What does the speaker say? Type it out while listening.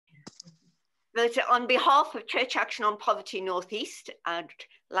But on behalf of Church Action on Poverty North East, I'd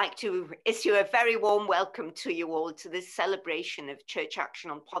like to issue a very warm welcome to you all to this celebration of Church Action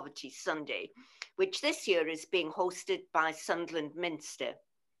on Poverty Sunday, which this year is being hosted by Sunderland Minster.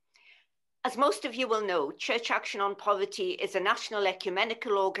 As most of you will know, Church Action on Poverty is a national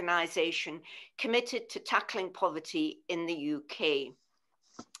ecumenical organisation committed to tackling poverty in the UK.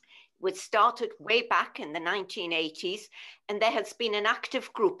 It started way back in the 1980s, and there has been an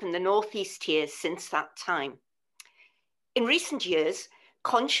active group in the Northeast here since that time. In recent years,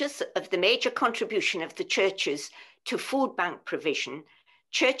 conscious of the major contribution of the churches to food bank provision,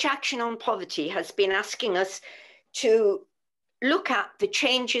 Church Action on Poverty has been asking us to look at the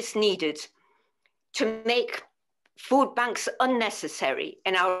changes needed to make food banks unnecessary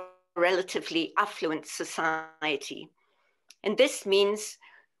in our relatively affluent society. And this means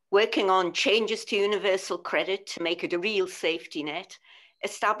working on changes to universal credit to make it a real safety net,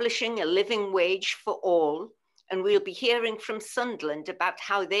 establishing a living wage for all, and we'll be hearing from Sunderland about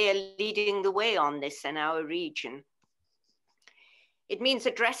how they are leading the way on this in our region. It means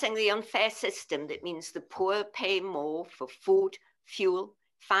addressing the unfair system that means the poor pay more for food, fuel,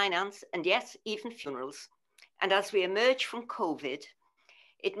 finance, and yes, even funerals. And as we emerge from COVID,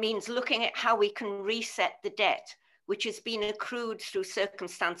 it means looking at how we can reset the debt, which has been accrued through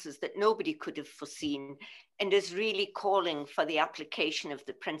circumstances that nobody could have foreseen and is really calling for the application of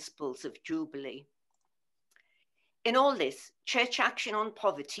the principles of Jubilee. In all this, Church Action on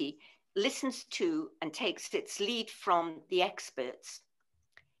Poverty listens to and takes its lead from the experts.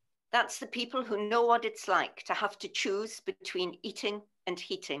 That's the people who know what it's like to have to choose between eating and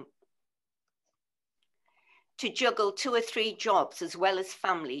heating, to juggle 2 or 3 jobs as well as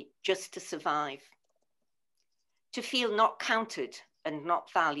family just to survive, to feel not counted and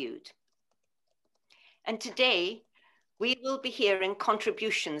not valued. And today, we will be hearing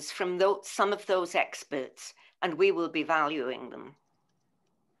contributions from some of those experts, and we will be valuing them.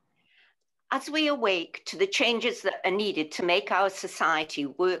 As we awake to the changes that are needed to make our society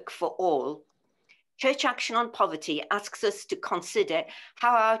work for all, Church Action on Poverty asks us to consider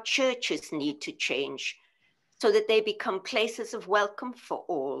how our churches need to change so that they become places of welcome for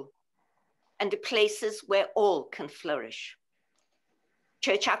all, and places where all can flourish.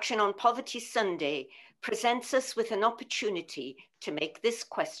 Church Action on Poverty Sunday presents us with an opportunity to make this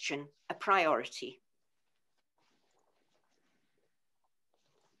question a priority.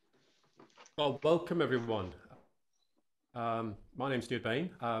 Well, welcome everyone. My name's Stuart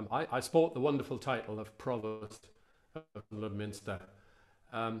Bain. I sport the wonderful title of Provost of Ludminster.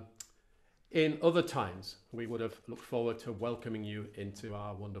 In other times, we would have looked forward to welcoming you into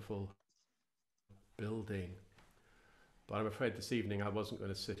our wonderful building. But I'm afraid this evening I wasn't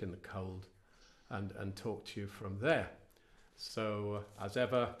going to sit in the cold and talk to you from there. So as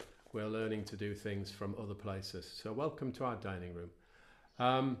ever, we're learning to do things from other places. So welcome to our dining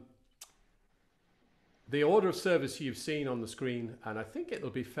room. The order of service you've seen on the screen, and I think it'll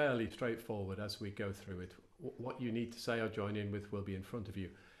be fairly straightforward as we go through it. What you need to say or join in with will be in front of you.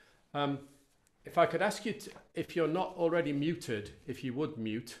 If I could ask you, if you're not already muted, if you would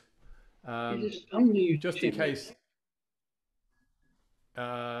mute, just in case.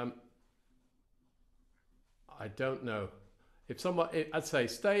 I don't know. If someone, I'd say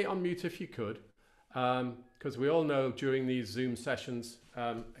stay on mute if you could, because we all know during these Zoom sessions,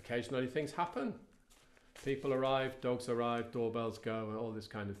 occasionally things happen. People arrive, dogs arrive, doorbells go, and all this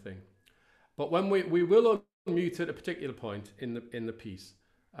kind of thing. But when we will unmute at a particular point in the piece,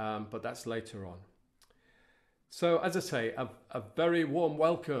 but that's later on. So as I say, a very warm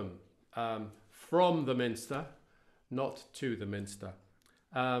welcome from the Minster, not to the Minster.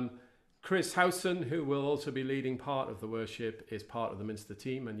 Chris Howson, who will also be leading part of the worship, is part of the Minster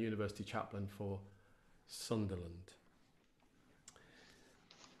team and University Chaplain for Sunderland.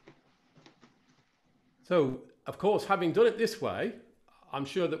 So, of course, having done it this way, I'm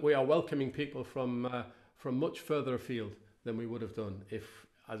sure that we are welcoming people from much further afield than we would have done if,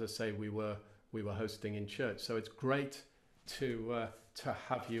 as I say, we were hosting in church. So it's great to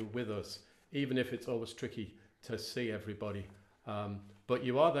have you with us, even if it's always tricky to see everybody. But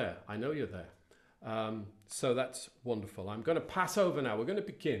you are there. I know you're there. So that's wonderful. I'm going to pass over now. We're going to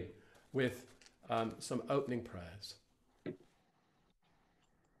begin with some opening prayers.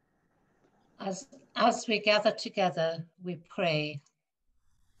 As we gather together, we pray.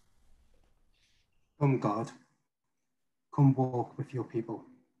 Come, God, come walk with your people.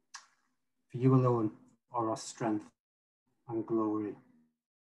 For you alone are our strength and glory.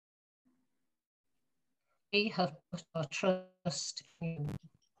 We have put our trust in you.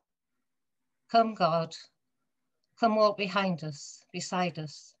 Come, God, come walk behind us, beside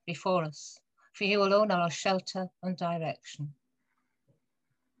us, before us, for you alone are our shelter and direction.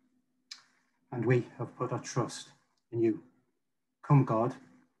 And we have put our trust in you. Come, God,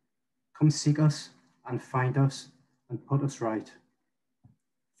 come seek us and find us and put us right.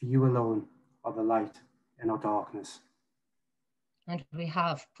 For you alone are the light in our darkness. And we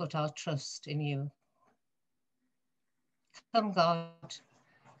have put our trust in you. Come, God,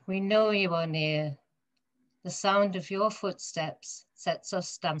 we know you are near. The sound of your footsteps sets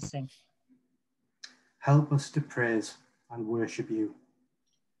us dancing. Help us to praise and worship you.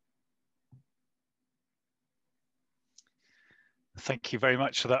 Thank you very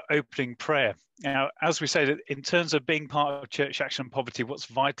much for that opening prayer. Now, as we said, in terms of being part of Church Action on Poverty, what's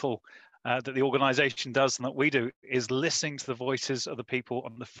vital that the organisation does and that we do is listening to the voices of the people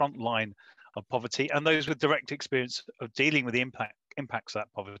on the front line of poverty and those with direct experience of dealing with the impacts of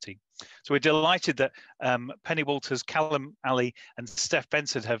that poverty. So we're delighted that Penny Walters, Callum Ali and Steph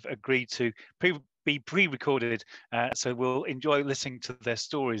Benson have agreed to be pre-recorded, so we'll enjoy listening to their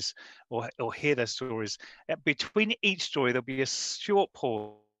stories or hear their stories. Between each story, there'll be a short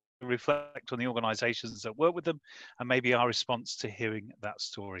pause to reflect on the organisations that work with them and maybe our response to hearing that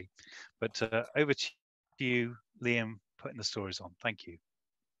story. But over to you, Liam, putting the stories on. Thank you.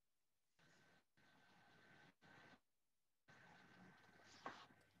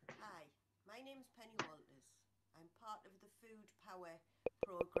 Hi, my name's Penny Walters. I'm part of the Food Power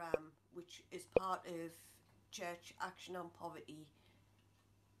programme, which is part of Church Action on Poverty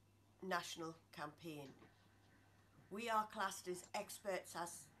national campaign. We are classed as experts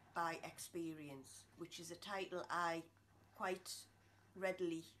as by experience, which is a title I quite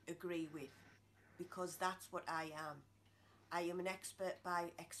readily agree with, because that's what I am. I am an expert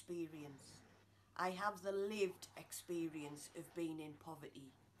by experience. I have the lived experience of being in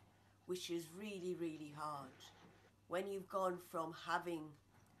poverty, which is really, really hard. When you've gone from having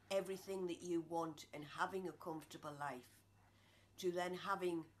everything that you want and having a comfortable life to then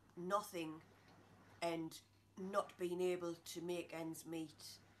having nothing and not being able to make ends meet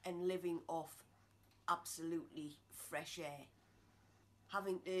and living off absolutely fresh air.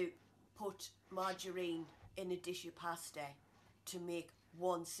 Having to put margarine in a dish of pasta to make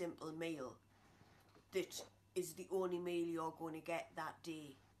one simple meal that is the only meal you're going to get that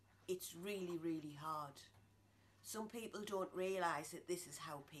day. It's really, really hard. Some people don't realise that this is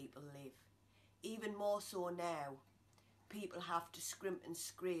how people live. Even more so now, people have to scrimp and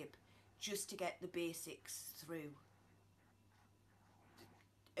scrape just to get the basics through.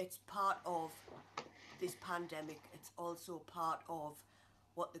 It's part of this pandemic. It's also part of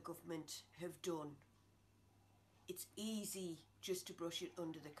what the government have done. It's easy just to brush it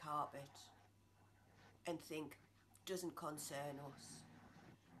under the carpet and think, doesn't concern us.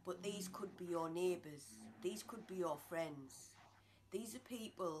 But these could be your neighbours, these could be your friends. These are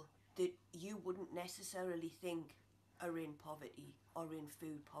people that you wouldn't necessarily think are in poverty or in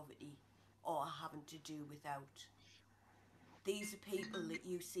food poverty or are having to do without. These are people that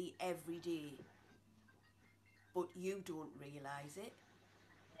you see every day, but you don't realise it.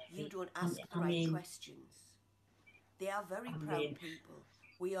 You don't ask the right questions. They are very proud people.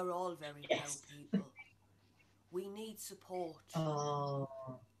 We are all very proud people. We need support.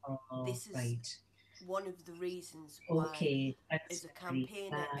 This is one of the reasons why, as a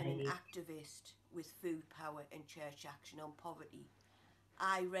campaigner and an activist with Food Power and Church Action on Poverty,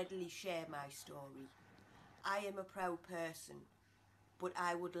 I readily share my story. I am a proud person, but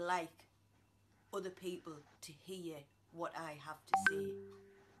I would like other people to hear what I have to say.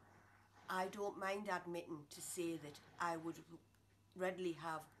 I don't mind admitting to say that I would readily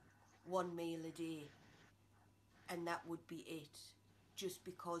have one meal a day and that would be it, just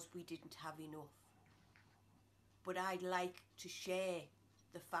because we didn't have enough. But I'd like to share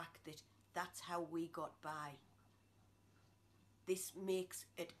the fact that that's how we got by. This makes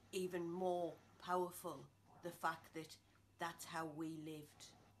it even more powerful, the fact that that's how we lived.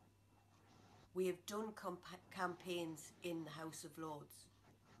 We have done campaigns in the House of Lords.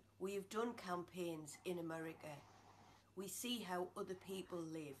 We have done campaigns in America. We see how other people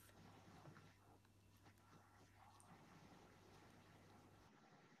live.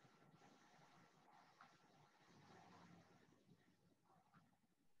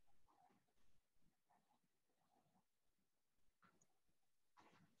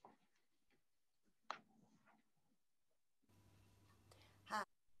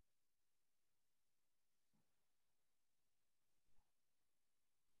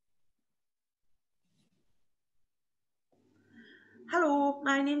 Hello,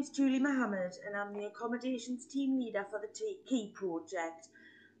 my name's Julie Mohammed and I'm the Accommodations Team Leader for the Key Project.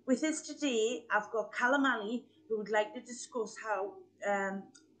 With us today, I've got Callum Ali, who would like to discuss how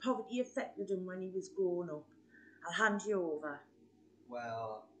poverty affected him when he was growing up? I'll hand you over.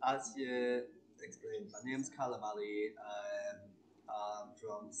 Well, as you explained, my name's Callum Ali. I'm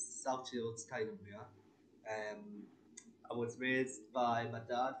from South Shields, Tynemere. I was raised by my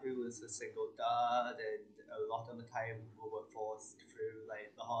dad, who was a single dad, and a lot of the time we were forced through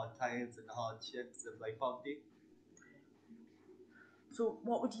like the hard times and the hardships of like poverty. So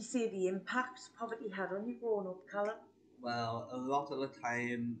what would you say the impact poverty had on you growing up, Callum? Well, a lot of the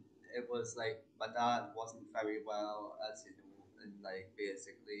time it was like my dad wasn't very well, as you know, and like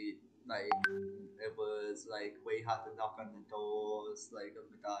basically like it was like we had to knock on the doors like of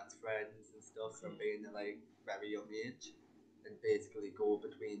my dad's friends and stuff from being a like very young age, and basically go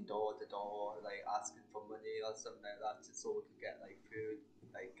between door to door like asking for money or something like that just so we could get like food,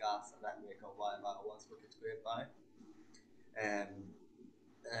 like gas, electric or whatever it was we could scrape by.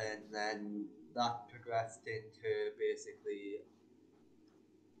 And then that progressed into basically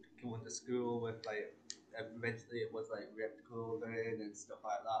going to school with like eventually it was like ripped clothing and stuff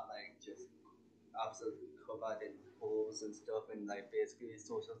like that, like just absolutely covered in holes and stuff, and like basically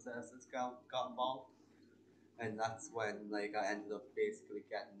social services got involved, and that's when like I ended up basically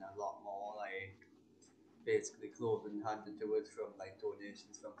getting a lot more like basically clothing handed to us from like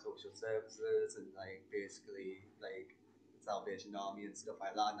donations from social services and like basically like Salvation Army and stuff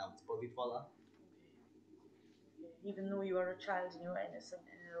like that, and I was bullied for that. Even though you were a child and you were innocent,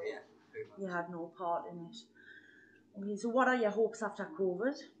 Yeah, pretty much. you had no part in it. Okay, so what are your hopes after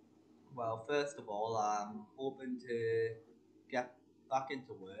COVID? Well, first of all, I'm hoping to get back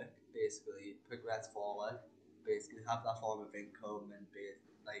into work, basically progress forward, basically have that form of income and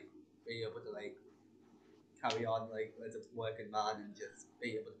be able to like carry on like as a working man and just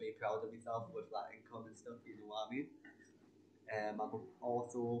be able to be proud of myself with that income and stuff, you know what I mean? I'm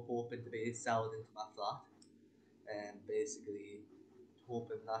also hoping to be settled into my flat and basically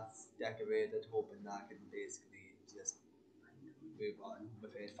hoping that's decorated, hoping that I can basically just move on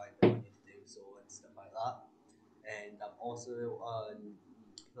with it, find the money to do so and stuff like that. And I'm also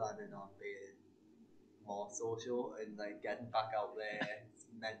planning on being more social and like getting back out there,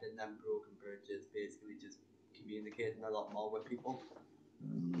 mending them broken bridges, basically just communicating a lot more with people.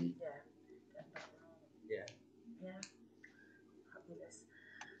 Yeah. Yeah. Yeah. Fabulous.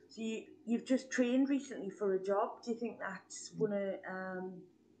 So you've just trained recently for a job. Do you think that's going to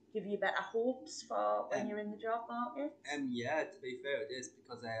give you better hopes for when you're in the job market? Yeah, to be fair, it is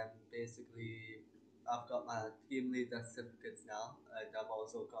because basically I've got my team leader certificates now, and I've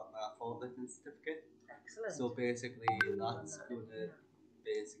also got my forklifting certificate. Excellent. So basically, that's going to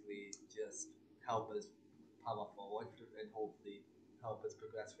basically just help us power forward and hopefully help us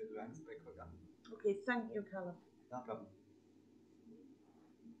progress through the ranks a bit quicker. Okay, thank you, Callum. No problem.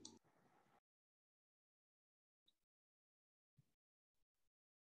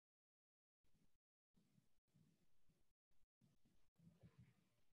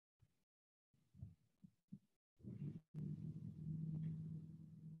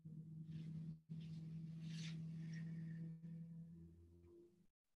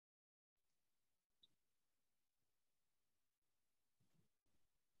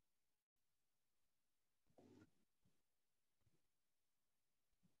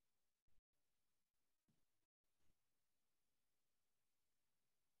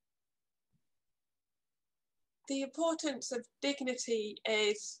 The importance of dignity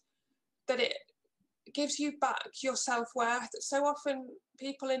is that it gives you back your self-worth. So often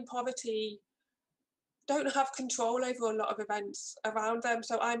people in poverty don't have control over a lot of events around them.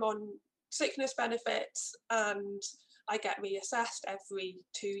 So I'm on sickness benefits and I get reassessed every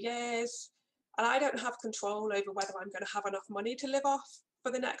 2 years, and I don't have control over whether I'm going to have enough money to live off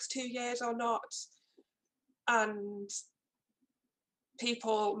for the next 2 years or not. And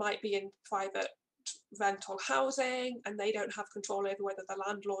people might be in private rental housing and they don't have control over whether the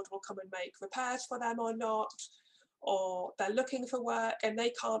landlord will come and make repairs for them or not, or they're looking for work and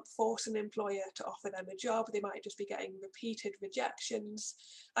they can't force an employer to offer them a job. They might just be getting repeated rejections,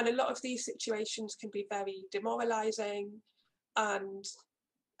 and a lot of these situations can be very demoralizing, and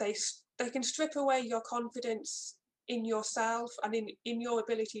they can strip away your confidence in yourself and in your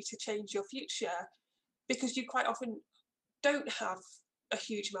ability to change your future, because you quite often don't have a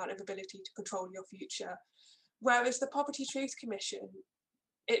huge amount of ability to control your future. Whereas the Poverty Truth Commission,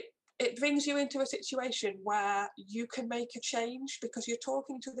 it brings you into a situation where you can make a change because you're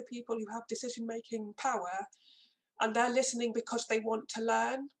talking to the people who have decision-making power, and they're listening because they want to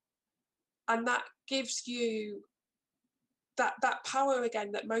learn. And that gives you that power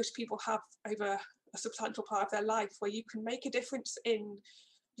again that most people have over a substantial part of their life, where you can make a difference in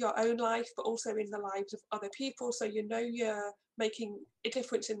your own life, but also in the lives of other people. So you know you're making a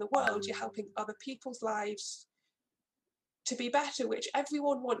difference in the world, you're helping other people's lives to be better, which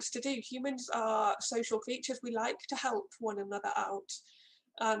everyone wants to do. Humans are social creatures. We like to help one another out.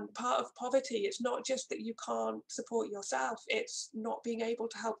 And part of poverty, it's not just that you can't support yourself, it's not being able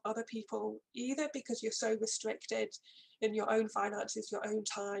to help other people either, because you're so restricted in your own finances, your own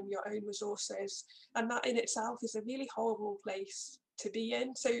time, your own resources. And that in itself is a really horrible place to be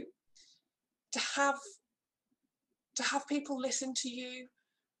in. So to have people listen to you,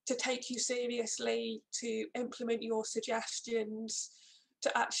 to take you seriously, to implement your suggestions,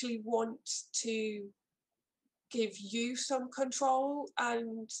 to actually want to give you some control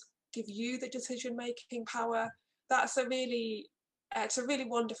and give you the decision-making power, it's a really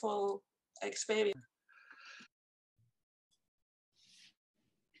wonderful experience.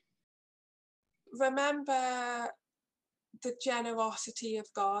 Remember the generosity of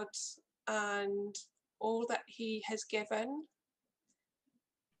God and all that he has given,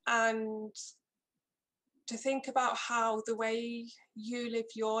 and to think about how the way you live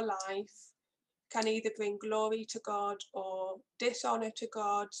your life can either bring glory to God or dishonor to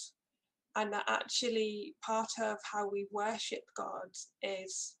God, and that actually part of how we worship God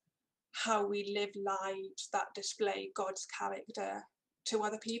is how we live lives that display God's character to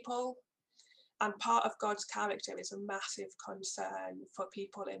other people. And part of God's character is a massive concern for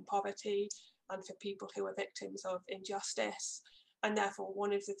people in poverty and for people who are victims of injustice. And therefore,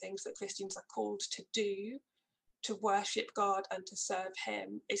 one of the things that Christians are called to do to worship God and to serve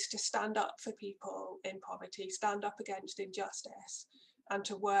him is to stand up for people in poverty, stand up against injustice, and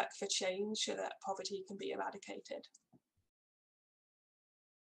to work for change so that poverty can be eradicated.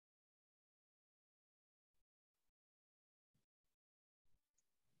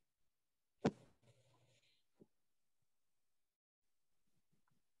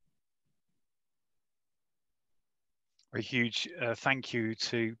 A huge thank you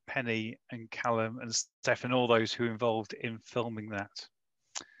to Penny and Callum and Steph and all those who were involved in filming that.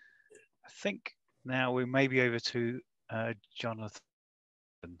 I think now we may be over to Jonathan,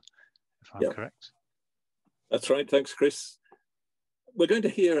 if I'm correct. That's right. Thanks, Chris. We're going to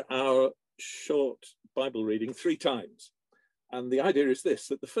hear our short Bible reading 3 times. And the idea is this,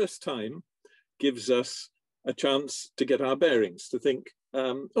 that the first time gives us a chance to get our bearings, to think,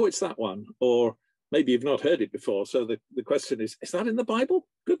 oh, it's that one, or maybe you've not heard it before. So the question is that in the Bible?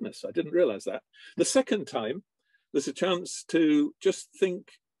 Goodness, I didn't realize that. The second time, there's a chance to just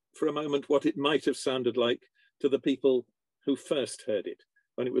think for a moment what it might have sounded like to the people who first heard it,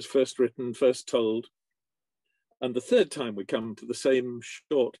 when it was first written, first told. And the third time we come to the same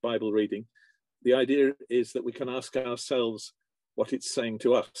short Bible reading, the idea is that we can ask ourselves what it's saying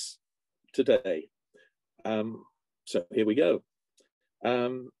to us today. So here we go.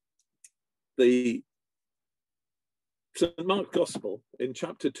 The St. Mark Gospel in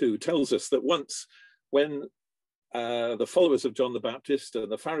chapter 2 tells us that once when the followers of John the Baptist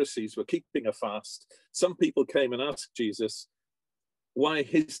and the Pharisees were keeping a fast, some people came and asked Jesus why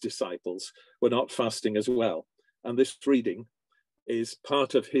his disciples were not fasting as well. And this reading is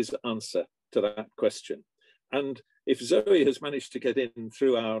part of his answer to that question. And if Zoe has managed to get in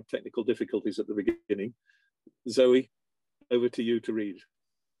through our technical difficulties at the beginning, Zoe, over to you to read.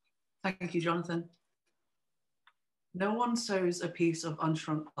 Thank you, Jonathan. No one sews a piece of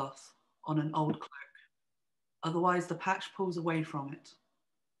unshrunk cloth on an old cloak. Otherwise, the patch pulls away from it,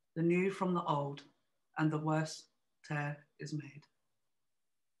 the new from the old, and the worse tear is made.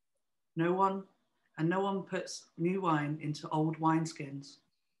 No one puts new wine into old wineskins.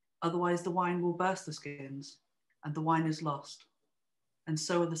 Otherwise, the wine will burst the skins, and the wine is lost, and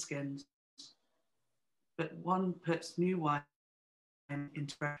so are the skins. But one puts new wine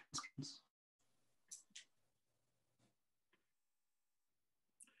into fresh skins.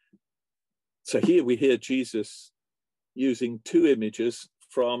 So here we hear Jesus using 2 images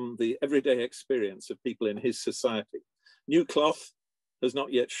from the everyday experience of people in his society. New cloth has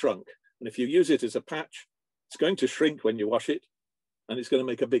not yet shrunk. And if you use it as a patch, it's going to shrink when you wash it, and it's going to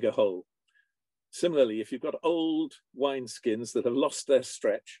make a bigger hole. Similarly, if you've got old wineskins that have lost their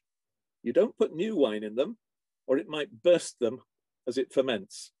stretch, you don't put new wine in them, or it might burst them as it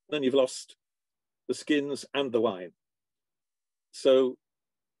ferments. Then you've lost the skins and the wine. So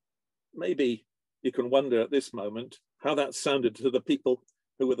maybe you can wonder at this moment how that sounded to the people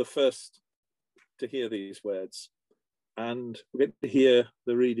who were the first to hear these words. And we're going to hear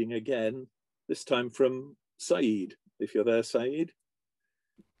the reading again, this time from Saeed. If you're there, Saeed.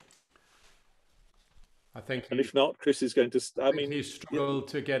 I think. And if not, Chris is going to. I mean, he struggled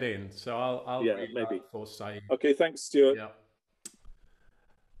to get in, so I'll read maybe that for Saeed. Okay, thanks, Stuart. Yeah.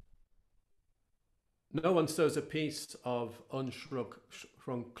 No one sews a piece of unshrunk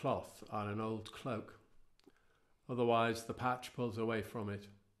cloth on an old cloak. Otherwise, the patch pulls away from it,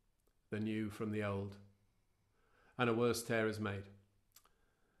 the new from the old, and a worse tear is made.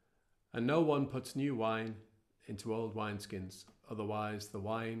 And no one puts new wine into old wineskins, otherwise the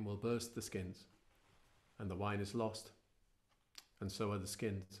wine will burst the skins, and the wine is lost, and so are the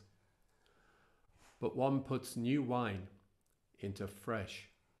skins. But one puts new wine into fresh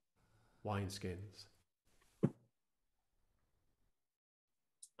wineskins.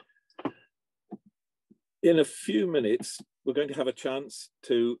 In a few minutes, we're going to have a chance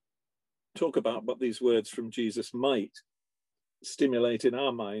to talk about what these words from Jesus might stimulate in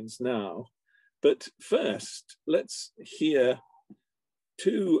our minds now. But first, let's hear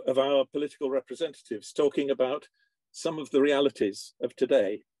two of our political representatives talking about some of the realities of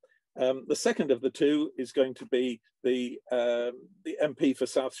today. The second of the two is going to be the MP for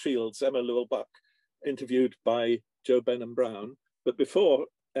South Shields, Emma Llewellyn-Buck, interviewed by Joe Benham-Brown. But before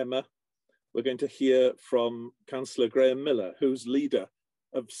Emma, we're going to hear from Councillor Graham Miller, who's leader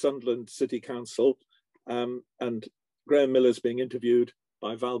of Sunderland City Council, and Graham Miller's being interviewed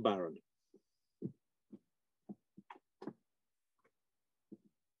by Val Barron.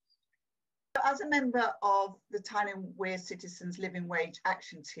 As a member of the Tyne and Wear Citizens Living Wage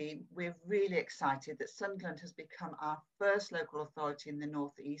Action Team, we're really excited that Sunderland has become our first local authority in the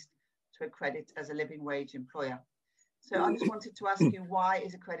North East to accredit as a living wage employer. So I just wanted to ask you, why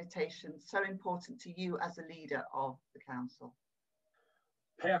is accreditation so important to you as a leader of the council?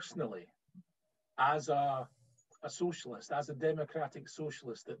 Personally, as a socialist, as a democratic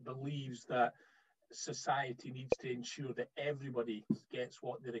socialist that believes that society needs to ensure that everybody gets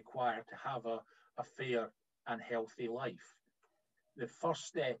what they require to have a fair and healthy life. The first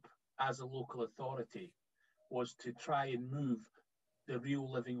step as a local authority was to try and move the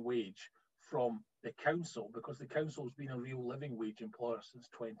real living wage from the council, because the council has been a real living wage employer since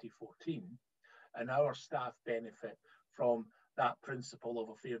 2014, and our staff benefit from that principle of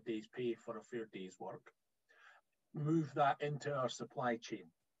a fair day's pay for a fair day's work. Move that into our supply chain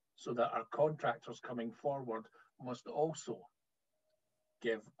so that our contractors coming forward must also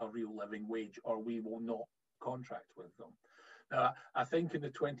give a real living wage, or we will not contract with them. Now, I think in the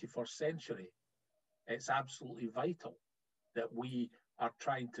 21st century, it's absolutely vital that we are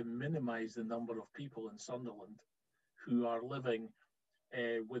trying to minimise the number of people in Sunderland who are living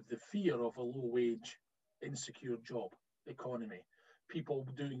with the fear of a low-wage, insecure job economy. People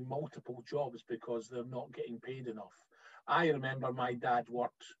doing multiple jobs because they're not getting paid enough. I remember my dad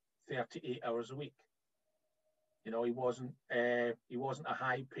worked 38 hours a week. You know, he wasn't a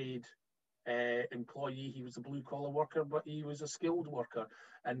high-paid employee. He was a blue-collar worker, but he was a skilled worker,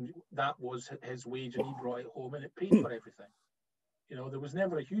 and that was his wage, and he brought it home, and it paid for everything. You know, there was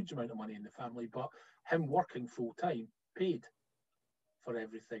never a huge amount of money in the family, but him working full-time paid for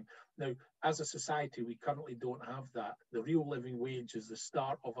everything. Now, as a society, we currently don't have that. The real living wage is the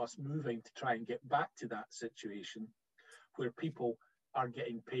start of us moving to try and get back to that situation where people are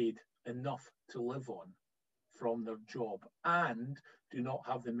getting paid enough to live on from their job and do not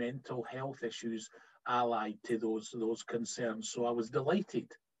have the mental health issues allied to those concerns. So I was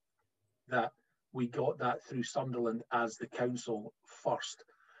delighted that we got that through Sunderland as the council first.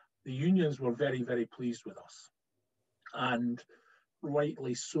 The unions were very, very pleased with us, and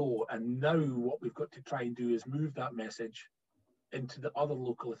rightly so. And now what we've got to try and do is move that message into the other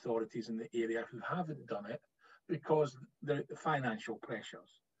local authorities in the area who haven't done it because the financial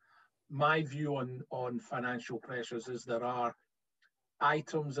pressures. My view on financial pressures is there are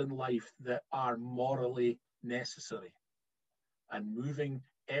items in life that are morally necessary, and moving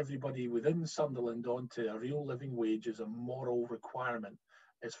everybody within Sunderland onto a real living wage is a moral requirement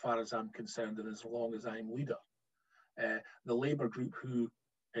as far as I'm concerned, and as long as I'm leader. The Labour group who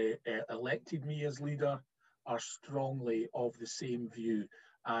elected me as leader are strongly of the same view,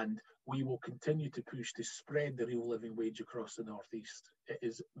 and we will continue to push to spread the real living wage across the North East. It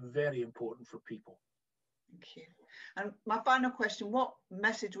is very important for people. Thank you. And my final question, what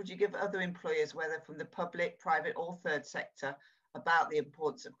message would you give other employers, whether from the public, private or third sector, about the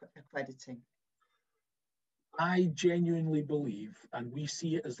importance of accrediting? I genuinely believe, and we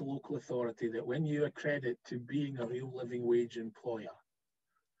see it as the local authority, that when you accredit to being a real living wage employer,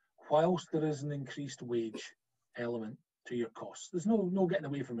 whilst there is an increased wage element to your costs, there's no getting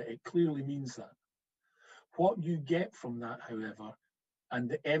away from it. It clearly means that. What you get from that, however, and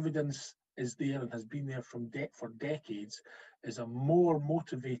the evidence is there and has been there for decades, is a more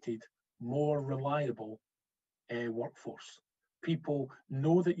motivated, more reliable workforce. People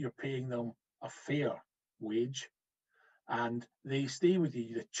know that you're paying them a fair wage, and they stay with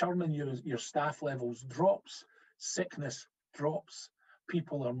you. The churn in your staff levels drops, sickness drops.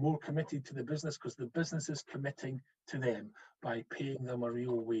 People are more committed to the business because the business is committing to them by paying them a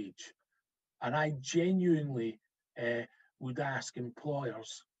real wage. And I genuinely would ask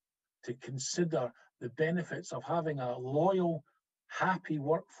employers to consider the benefits of having a loyal, happy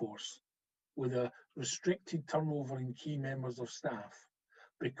workforce with a restricted turnover in key members of staff,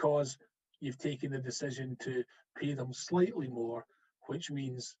 because you've taken the decision to pay them slightly more, which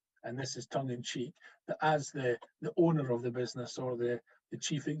means, and this is tongue in cheek, that as the owner of the business or the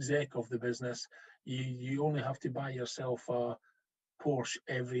chief exec of the business, you only have to buy yourself a Porsche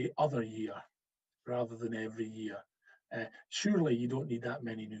every other year rather than every year. Surely you don't need that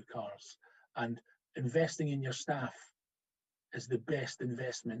many new cars. And investing in your staff is the best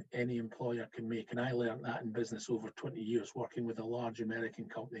investment any employer can make. And I learned that in business over 20 years, working with a large American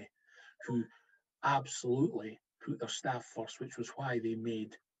company who absolutely put their staff first, which was why they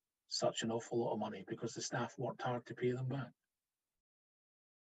made such an awful lot of money, because the staff worked hard to pay them back.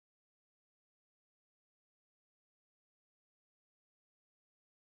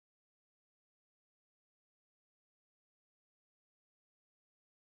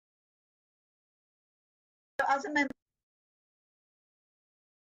 As a member,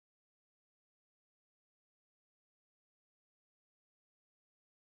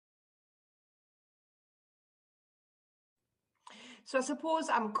 so I suppose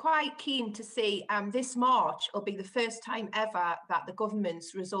I'm quite keen to see this March will be the first time ever that the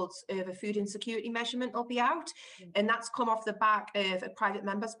government's results of a food insecurity measurement will be out. And that's come off the back of a private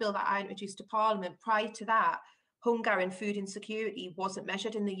member's bill that I introduced to Parliament. Prior to that, hunger and food insecurity wasn't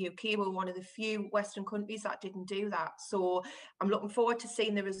measured in the UK. We're one of the few Western countries that didn't do that. So I'm looking forward to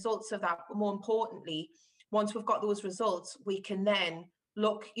seeing the results of that. But more importantly, once we've got those results, we can then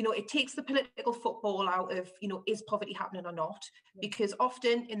look, it takes the political football out of, is poverty happening or not? Because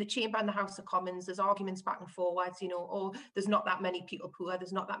often in the chamber and the House of Commons, there's arguments back and forwards, oh, there's not that many people poor,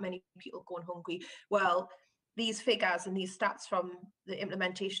 there's not that many people going hungry. Well, these figures and these stats from the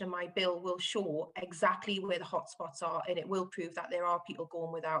implementation of my bill will show exactly where the hotspots are, and it will prove that there are people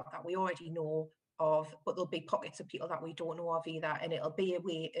going without that we already know of, but there'll be pockets of people that we don't know of either, and it'll be a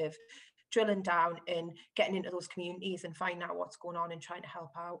way of drilling down and getting into those communities and finding out what's going on and trying to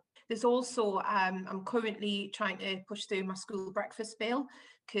help out. There's also, I'm currently trying to push through my school breakfast bill,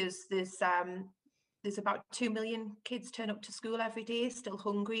 because there's about 2 million kids turn up to school every day still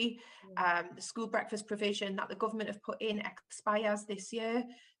hungry. The school breakfast provision that the government have put in expires this year.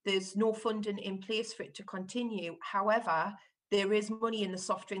 There's no funding in place for it to continue. However, there is money in the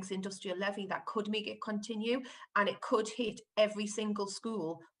soft drinks industrial levy that could make it continue, and it could hit every single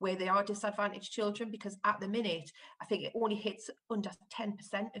school where there are disadvantaged children, because at the minute, I think it only hits under 10%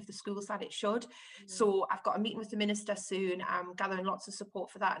 of the schools that it should. So I've got a meeting with the minister soon. I'm gathering lots of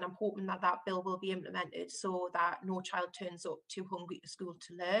support for that, and I'm hoping that that bill will be implemented so that no child turns up too hungry to school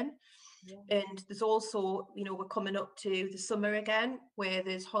to learn. And there's also, we're coming up to the summer again, where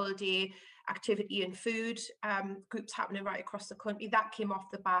there's holiday activity and food groups happening right across the country. That came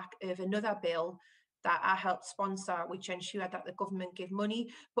off the back of another bill that I helped sponsor, which ensured that the government give money.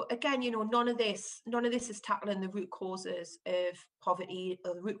 But again, none of this is tackling the root causes of poverty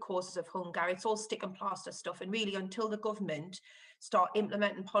or the root causes of hunger. It's all stick and plaster stuff. And really, until the government start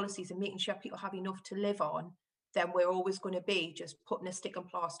implementing policies and making sure people have enough to live on, then we're always going to be just putting a stick and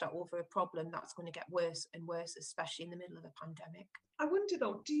plaster over a problem that's going to get worse and worse, especially in the middle of a pandemic. I wonder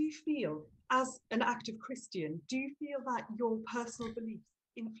though, do you feel, as an active Christian, do you feel that your personal beliefs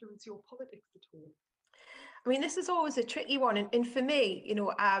influence your politics at all? I mean, this is always a tricky one. And for me,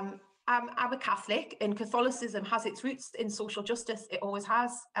 I'm a Catholic, and Catholicism has its roots in social justice. It always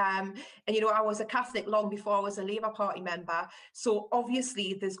has. And, I was a Catholic long before I was a Labour Party member. So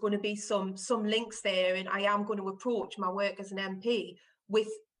obviously there's going to be some links there, and I am going to approach my work as an MP with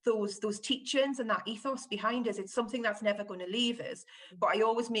those teachings and that ethos behind us. It's something that's never going to leave us. But I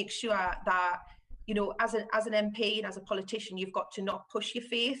always make sure that, as an MP and as a politician, you've got to not push your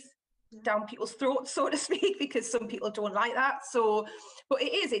faith down people's throats, so to speak, because some people don't like that. So, but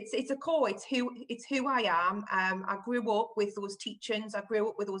it's a core. It's who I am. I grew up with those teachings. I grew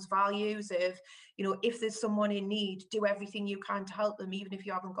up with those values of, if there's someone in need, do everything you can to help them, even if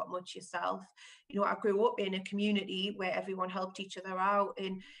you haven't got much yourself. I grew up in a community where everyone helped each other out,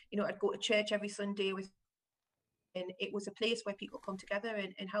 and I'd go to church every Sunday with. And it was a place where people come together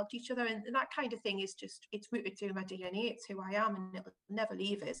and helped each other, and that kind of thing is it's rooted through my DNA. It's who I am, and it'll never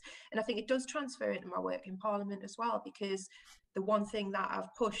leave us. And I think it does transfer into my work in Parliament as well, because the one thing that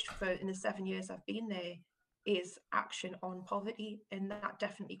I've pushed for in the 7 years I've been there is action on poverty, and that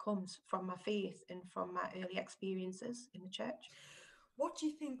definitely comes from my faith and from my early experiences in the church. What do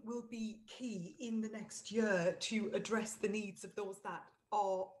you think will be key in the next year to address the needs of those that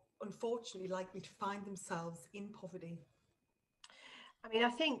are unfortunately likely to find themselves in poverty? I mean,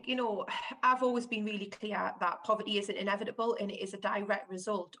 I think, you know, I've always been really clear that poverty isn't inevitable and it is a direct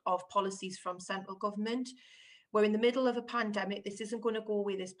result of policies from central government. We're in the middle of a pandemic. This isn't going to go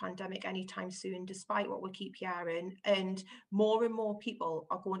away, this pandemic, anytime soon, despite what we keep hearing. And more people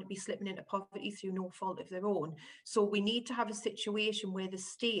are going to be slipping into poverty through no fault of their own. So we need to have a situation where the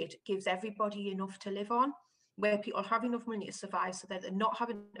state gives everybody enough to live on, where people have enough money to survive so that they're not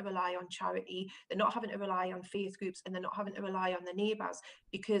having to rely on charity, they're not having to rely on faith groups, and they're not having to rely on their neighbours,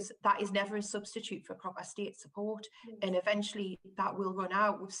 because that is never a substitute for proper state support. Yes. And eventually that will run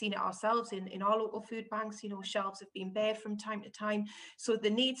out. We've seen it ourselves in our local food banks, you know, shelves have been bare from time to time. So there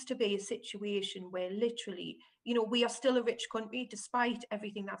needs to be a situation where literally, you know, we are still a rich country despite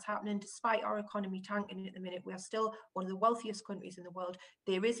everything that's happening, despite our economy tanking at the minute. We are still one of the wealthiest countries in the world.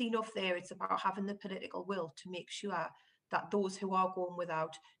 There is enough there. It's about having the political will to make sure that those who are going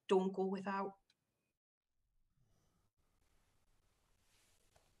without don't go without.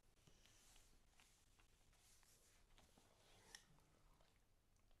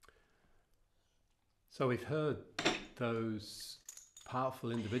 So we've heard those powerful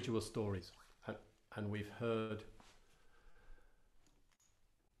individual stories, and we've heard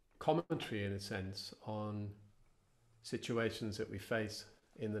commentary, in a sense, on situations that we face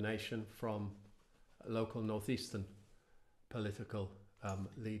in the nation from local northeastern political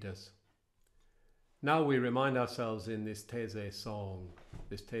leaders. Now we remind ourselves in this Taizé song,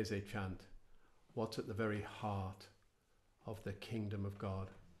 this Taizé chant, what's at the very heart of the kingdom of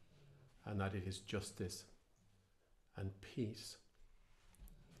God, and that it is justice and peace.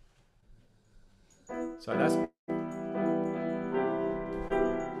 So that's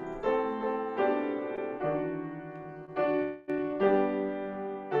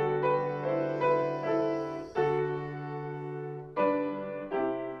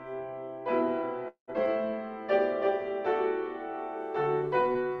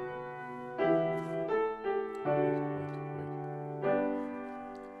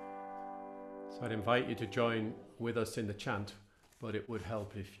I'd invite you to join with us in the chant, but it would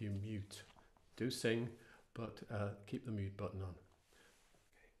help if you mute. Do sing, but keep the mute button on.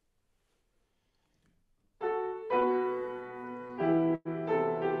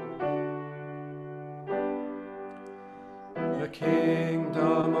 The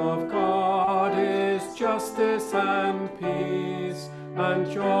kingdom of God is justice and peace and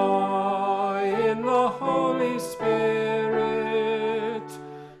joy in the Holy Spirit.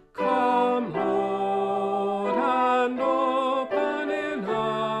 Come, Lord, and open in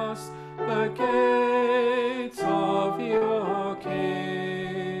us the gates of your kingdom.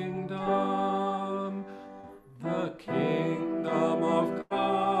 The kingdom of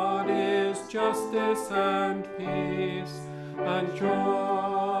God is justice and peace and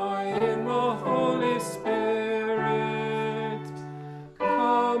joy in the Holy Spirit.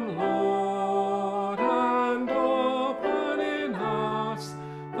 Come, Lord, and open in us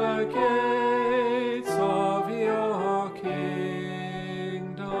the gates of your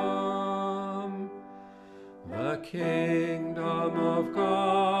kingdom. The kingdom of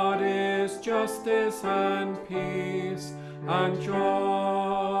God is justice and peace and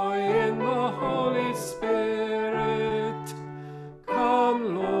joy in the Holy Spirit.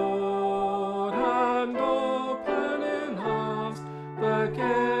 Come, Lord, and open in us the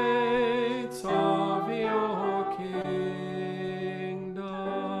gates of your kingdom.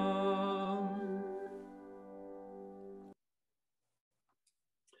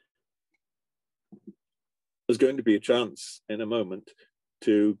 There's going to be a chance in a moment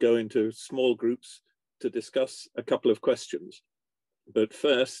to go into small groups to discuss a couple of questions. But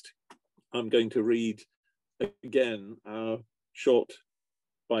first, I'm going to read again our short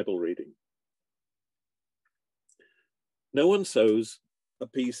Bible reading. No one sews a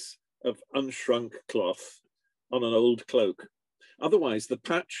piece of unshrunk cloth on an old cloak. Otherwise, the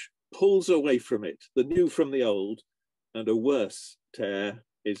patch pulls away from it, the new from the old, and a worse tear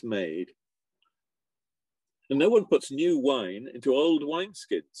is made. And no one puts new wine into old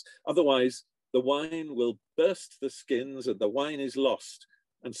wineskins. Otherwise, the wine will burst the skins and the wine is lost,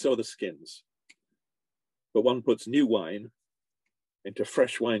 and so the skins. But one puts new wine into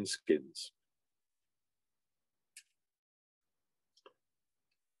fresh wineskins.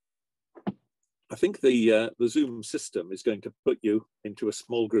 I think the Zoom system is going to put you into a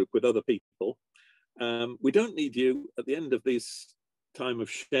small group with other people. We don't need you at the end of this time of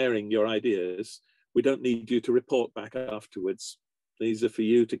sharing your ideas. We don't need you to report back afterwards. These are for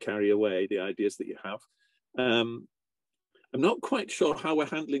you to carry away, the ideas that you have. I'm not quite sure how we're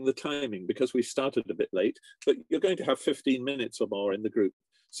handling the timing because we started a bit late, but you're going to have 15 minutes or more in the group.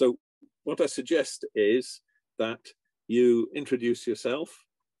 So what I suggest is that you introduce yourself.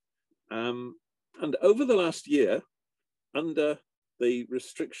 And over the last year, under the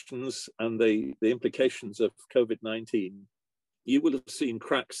restrictions and the implications of COVID-19, you will have seen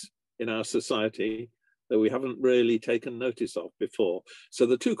cracks in our society that we haven't really taken notice of before. So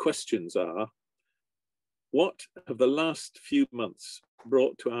the two questions are, what have the last few months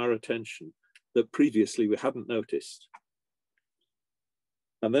brought to our attention that previously we hadn't noticed?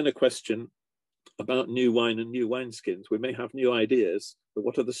 And then a question about new wine and new wineskins. We may have new ideas, but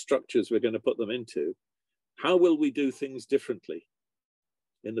what are the structures we're going to put them into? How will we do things differently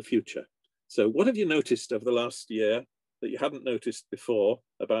in the future? So what have you noticed over the last year that you hadn't noticed before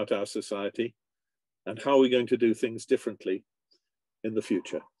about our society? And how are we going to do things differently in the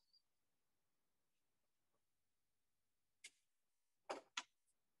future?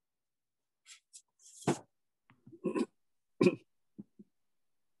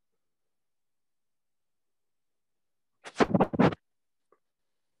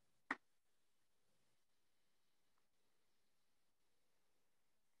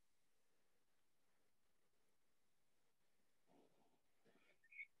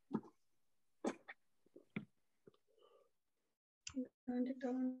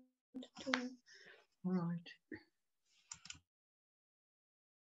 All right.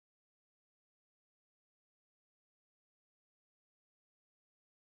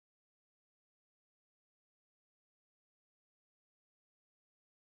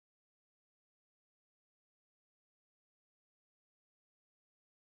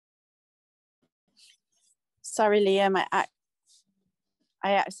 Sorry, Liam, I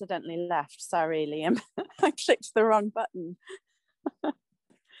accidentally left. Sorry, Liam. I clicked the wrong button.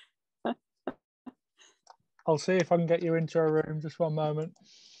 I'll see if I can get you into a room. Just one moment.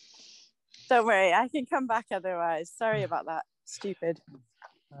 Don't worry, I can come back otherwise. Sorry about that. Stupid.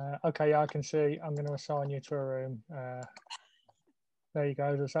 Okay, yeah, I can see. I'm going to assign you to a room. There you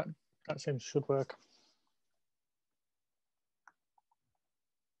go. Does that seems should work.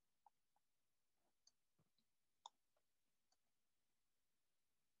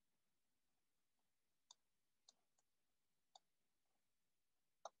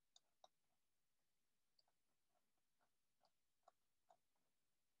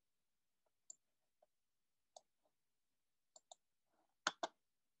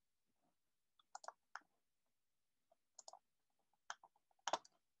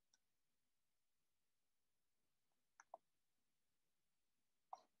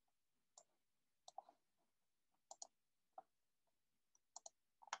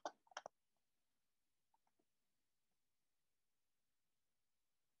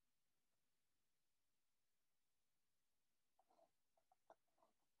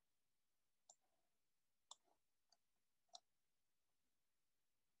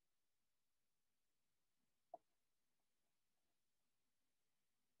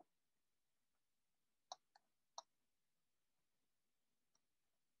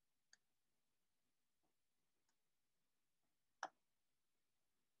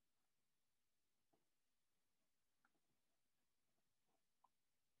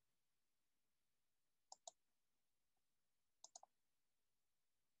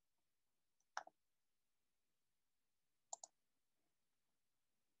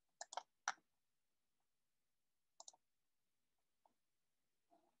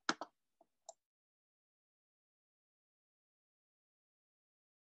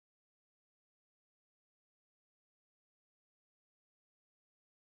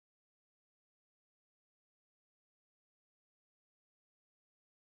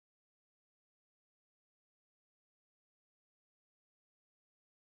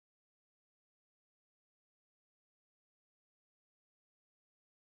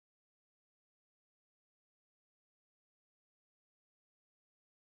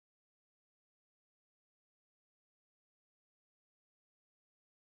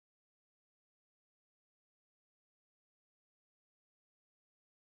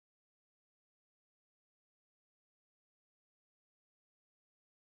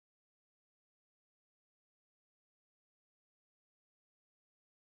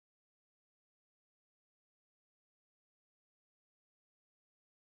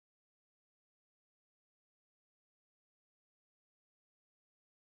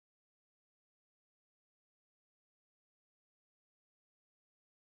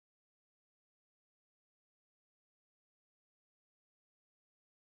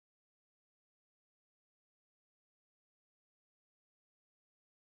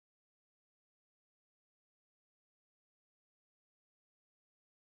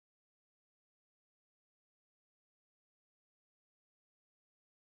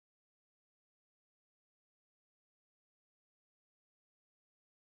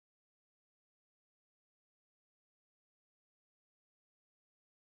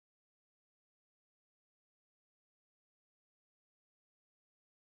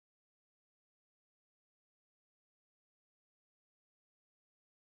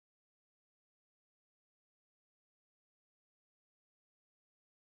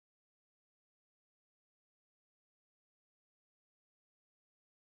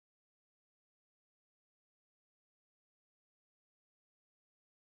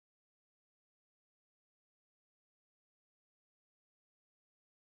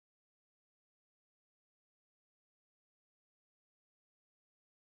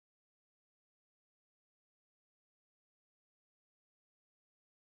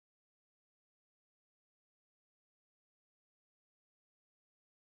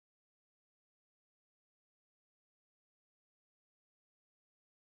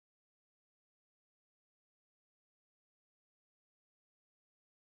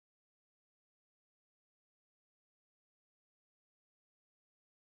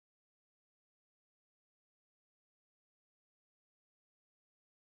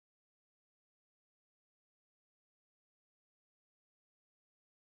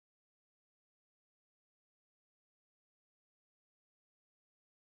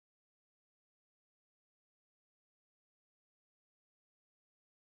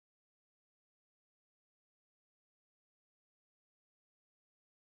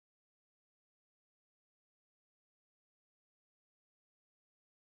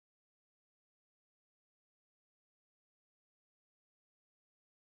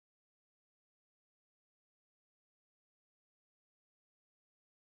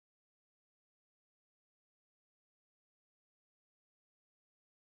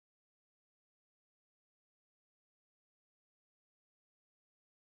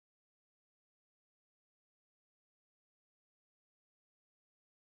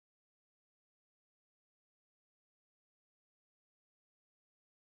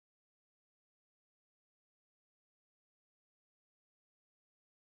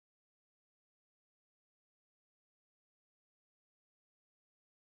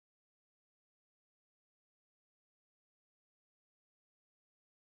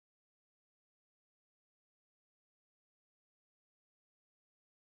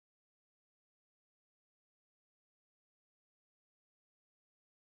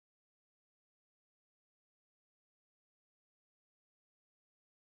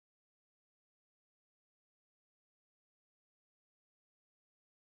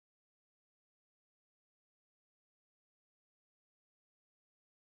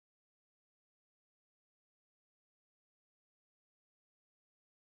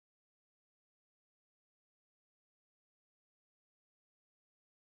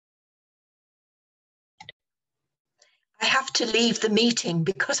 I have to leave the meeting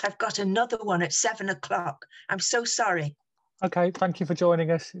because I've got another one at 7 o'clock. I'm so sorry. Okay, thank you for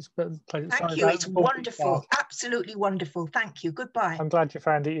joining us. It's been a pleasure. Thank Sorry you. about It's the bumpy wonderful. start. Absolutely wonderful. Thank you. Goodbye. I'm glad you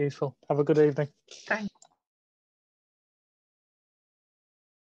found it useful. Have a good evening. Thank you.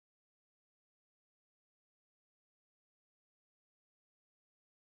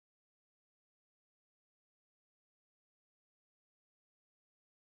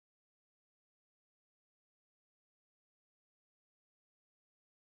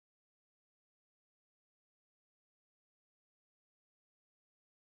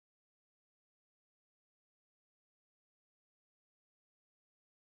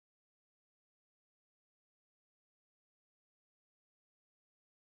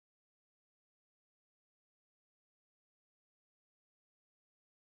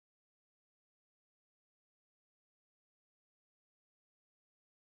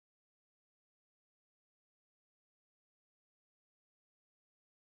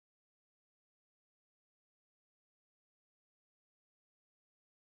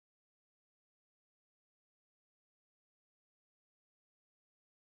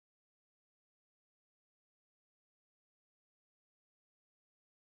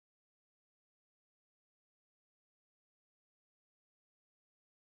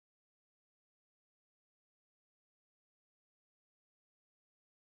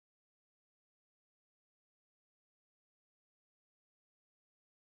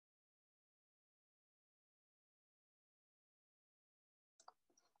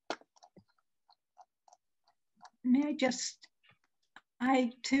 May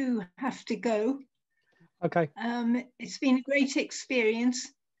I too have to go. Okay. It's been a great experience.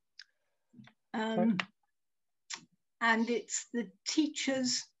 Okay. And it's the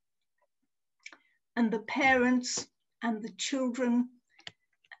teachers and the parents and the children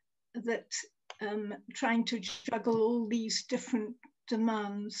that trying to juggle all these different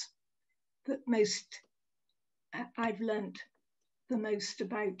demands that I've learnt the most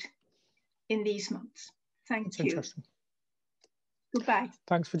about in these months. Thank you. Interesting. Goodbye.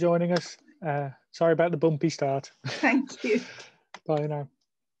 Thanks for joining us. Sorry about the bumpy start. Thank you. Bye now.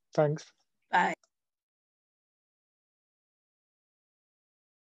 Thanks. Bye.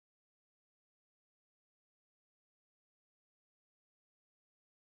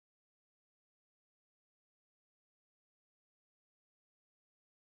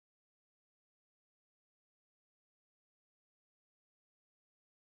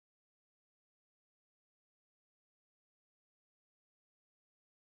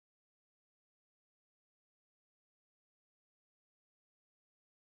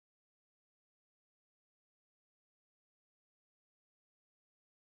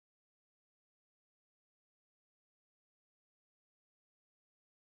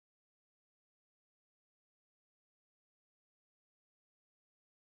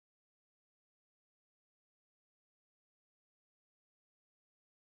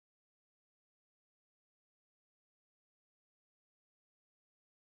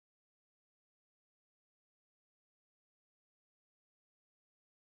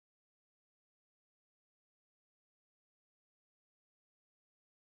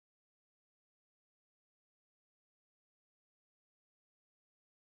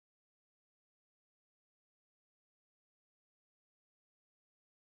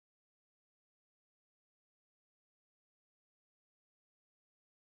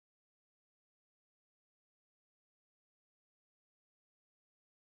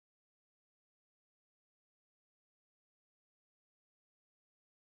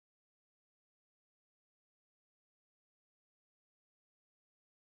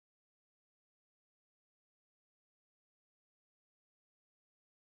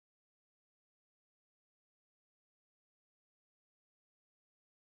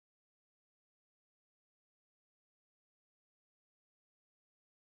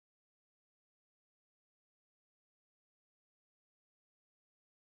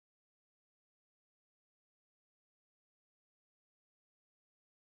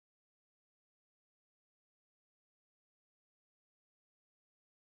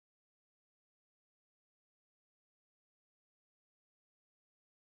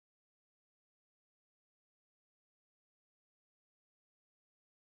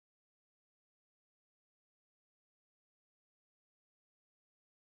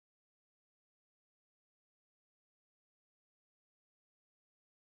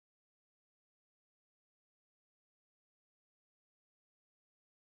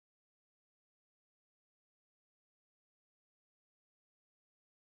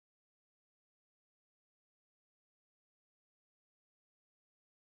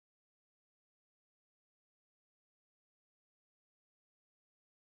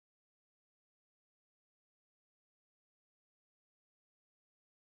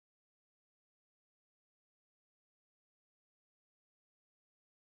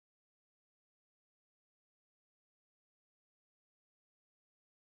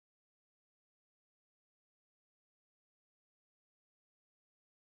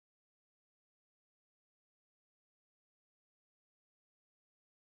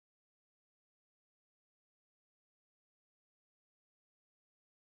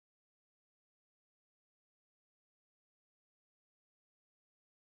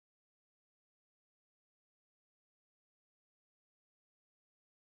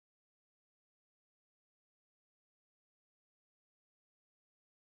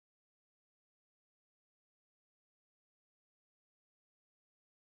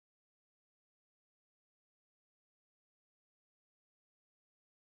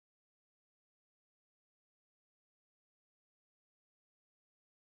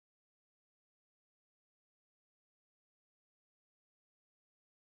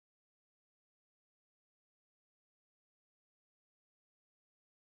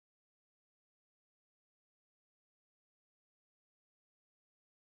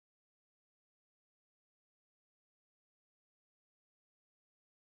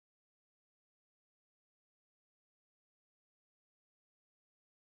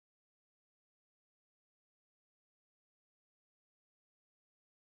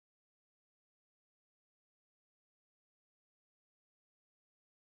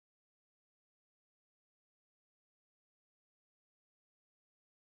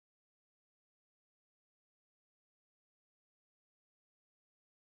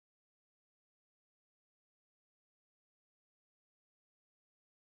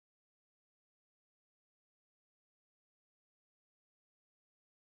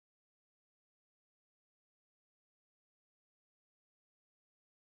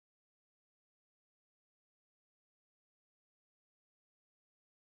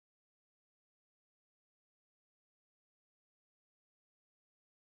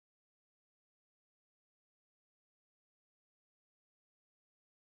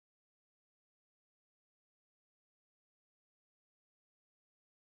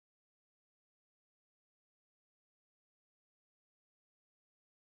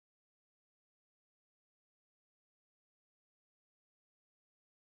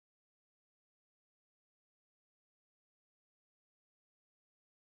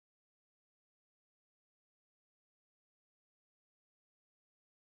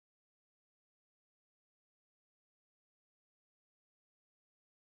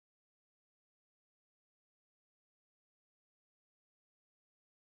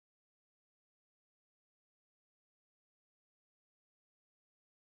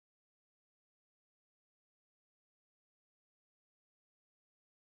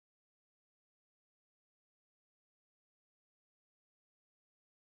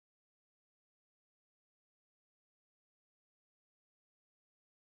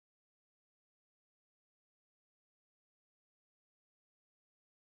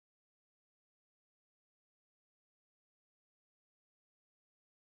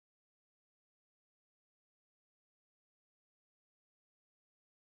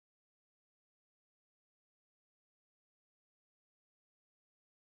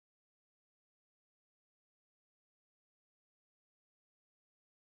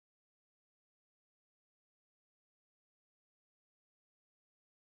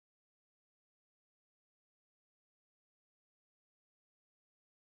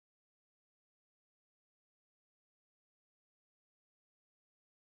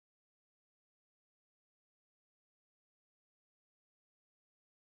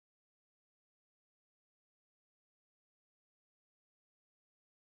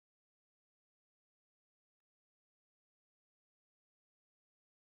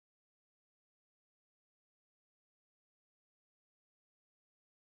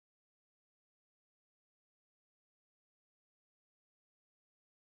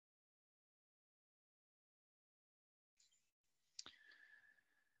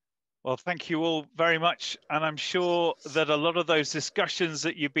 Well, thank you all very much. And I'm sure that a lot of those discussions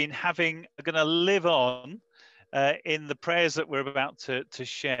that you've been having are going to live on in the prayers that we're about to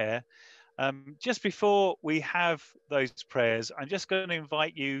share. Just before we have those prayers, I'm just going to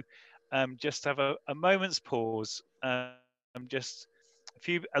invite you just to have a moment's pause, just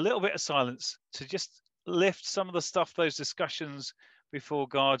a little bit of silence to just lift some of the stuff, those discussions before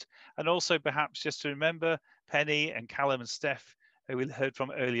God, and also perhaps just to remember Penny and Callum and Steph, who we heard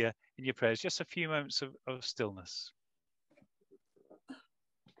from earlier in your prayers. Just a few moments of stillness.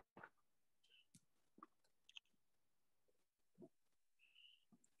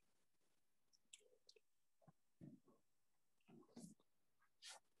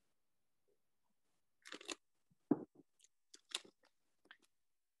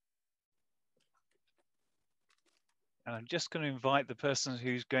 And I'm just going to invite the person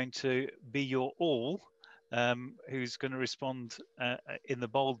who's going to be your all, who's going to respond in the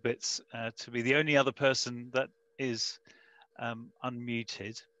bold bits, to be the only other person that is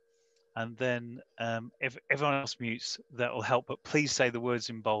unmuted. And then if everyone else mutes, that will help. But please say the words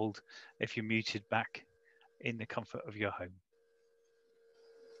in bold if you're muted back in the comfort of your home.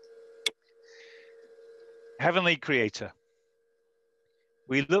 Heavenly Creator,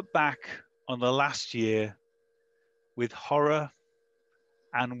 we look back on the last year with horror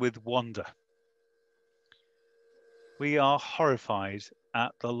and with wonder. We are horrified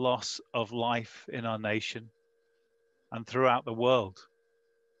at the loss of life in our nation and throughout the world,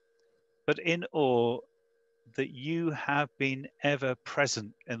 but in awe that you have been ever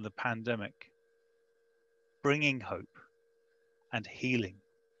present in the pandemic, bringing hope and healing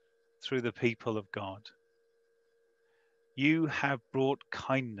through the people of God. You have brought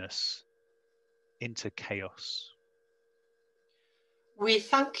kindness into chaos. We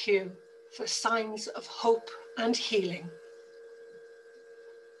thank you for signs of hope and healing.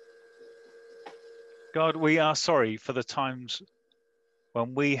 God, we are sorry for the times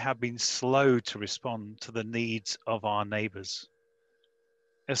when we have been slow to respond to the needs of our neighbours,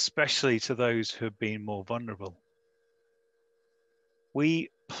 especially to those who have been more vulnerable.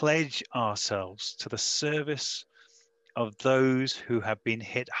 We pledge ourselves to the service of those who have been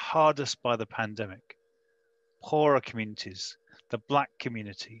hit hardest by the pandemic, poorer communities, the Black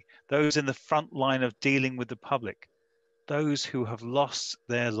community, those in the front line of dealing with the public, those who have lost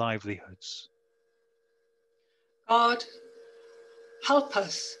their livelihoods. God, help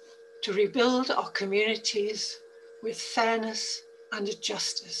us to rebuild our communities with fairness and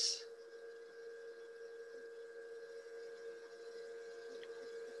justice.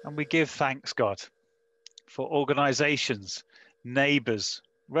 And we give thanks, God, for organisations, neighbours,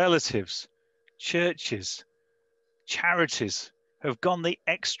 relatives, churches, charities who have gone the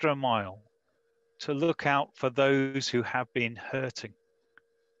extra mile to look out for those who have been hurting.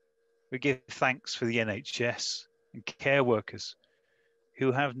 We give thanks for the NHS and care workers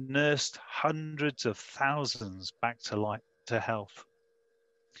who have nursed hundreds of thousands back to health.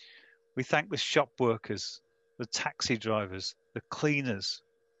 We thank the shop workers, the taxi drivers, the cleaners,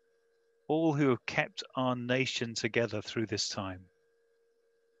 all who have kept our nation together through this time.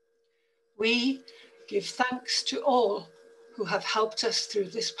 We give thanks to all who have helped us through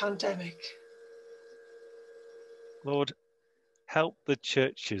this pandemic. Lord, help the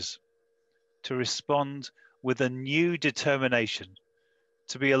churches to respond with a new determination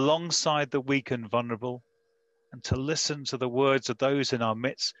to be alongside the weak and vulnerable, and to listen to the words of those in our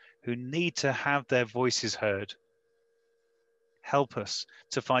midst who need to have their voices heard. Help us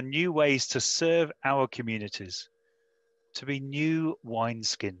to find new ways to serve our communities, to be new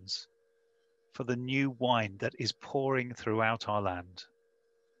wineskins for the new wine that is pouring throughout our land.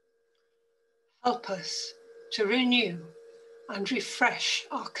 Help us to renew and refresh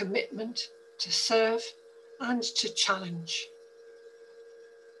our commitment to serve and to challenge.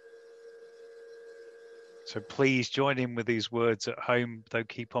 So please join in with these words at home, though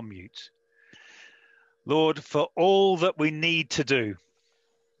keep on mute. Lord, for all that we need to do,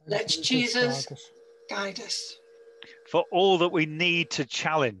 let Jesus guide us. For all that we need to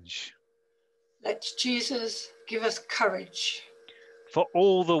challenge, let Jesus give us courage. For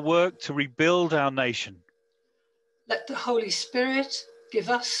all the work to rebuild our nation, let the Holy Spirit give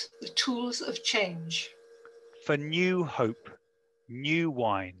us the tools of change. For new hope, new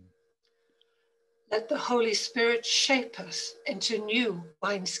wine, let the Holy Spirit shape us into new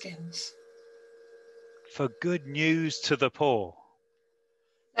wineskins. For good news to the poor,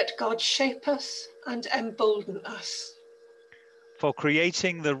 let God shape us and embolden us. For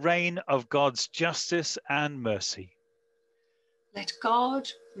creating the reign of God's justice and mercy, let God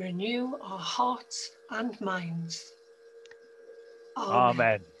renew our hearts and minds.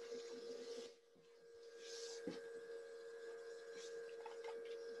 Amen.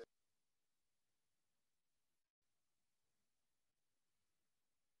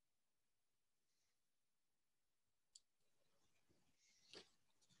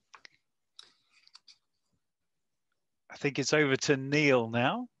 I think it's over to Neil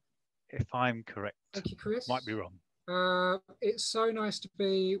now, if I'm correct. Thank you, Chris. Might be wrong. It's so nice to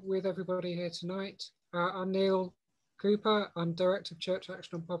be with everybody here tonight. I'm Neil Cooper. I'm Director of Church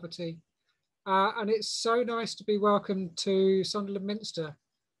Action on Poverty. And it's so nice to be welcomed to Sunderland Minster.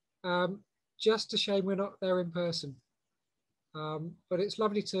 Just a shame we're not there in person. But it's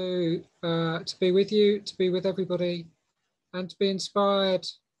lovely to be with you, to be with everybody, and to be inspired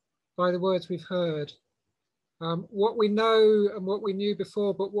by the words we've heard. What we know and what we knew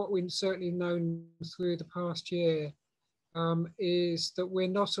before, but what we've certainly known through the past year, is that we're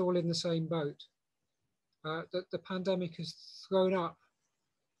not all in the same boat. That the pandemic has thrown up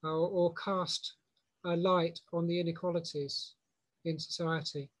or cast a light on the inequalities in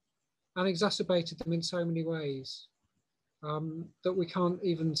society and exacerbated them in so many ways that we can't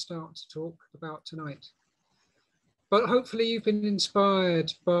even start to talk about tonight. But hopefully you've been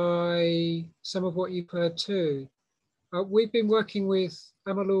inspired by some of what you've heard too. We've been working with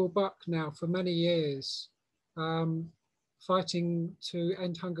Amalur Buck now for many years, fighting to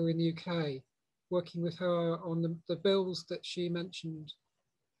end hunger in the UK, working with her on the bills that she mentioned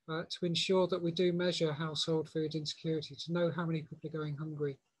to ensure that we do measure household food insecurity, to know how many people are going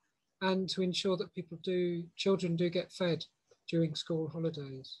hungry, and to ensure that children do get fed during school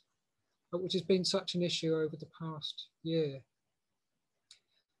holidays, which has been such an issue over the past year.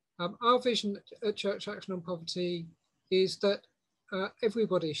 Our vision at Church Action on Poverty is that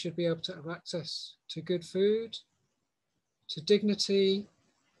everybody should be able to have access to good food, to dignity,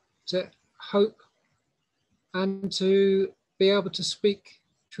 to hope, and to be able to speak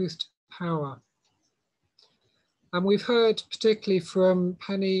truth to power. And we've heard particularly from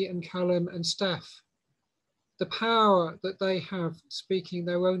Penny and Callum and Steph, the power that they have speaking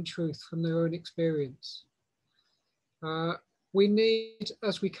their own truth from their own experience. We need,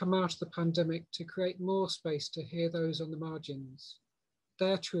 as we come out of the pandemic, to create more space to hear those on the margins,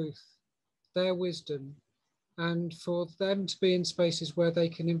 their truth, their wisdom, and for them to be in spaces where they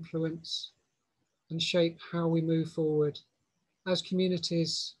can influence and shape how we move forward as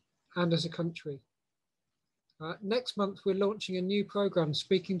communities and as a country. Next month, we're launching a new program,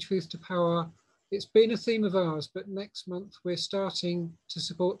 Speaking Truth to Power. It's been a theme of ours, but next month we're starting to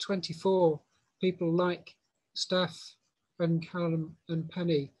support 24 people like Steph and Callum and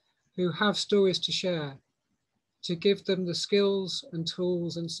Penny, who have stories to share, to give them the skills and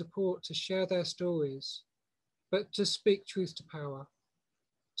tools and support to share their stories, but to speak truth to power,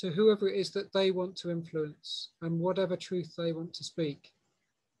 to whoever it is that they want to influence and whatever truth they want to speak.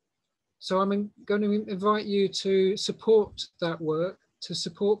 So I'm going to invite you to support that work, to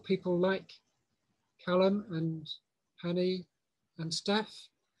support people like Callum and Penny and Steph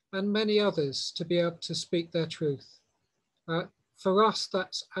and many others to be able to speak their truth. For us,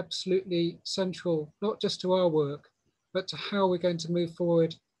 that's absolutely central, not just to our work, but to how we're going to move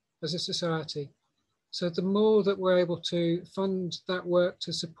forward as a society. So the more that we're able to fund that work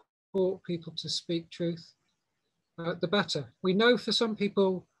to support people to speak truth, the better. We know for some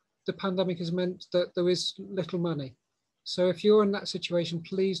people, the pandemic has meant that there is little money. So if you're in that situation,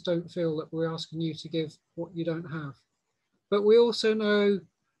 please don't feel that we're asking you to give what you don't have. But we also know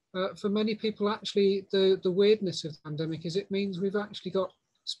for many people, actually, the weirdness of the pandemic is it means we've actually got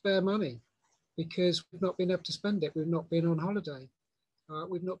spare money because we've not been able to spend it. We've not been on holiday.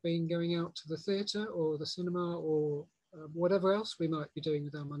 We've not been going out to the theatre or the cinema or whatever else we might be doing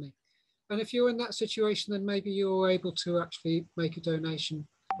with our money. And if you're in that situation, then maybe you're able to actually make a donation,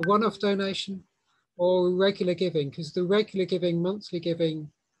 a one-off donation or regular giving, because the regular giving, monthly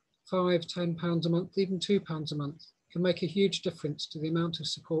giving, £5, £10 a month, even £2 a month, can make a huge difference to the amount of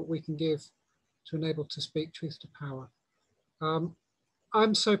support we can give to enable to speak truth to power.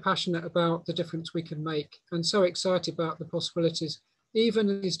 I'm so passionate about the difference we can make and so excited about the possibilities, even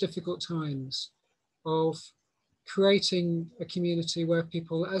in these difficult times, of creating a community where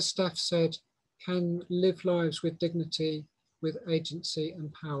people, as Steph said, can live lives with dignity, with agency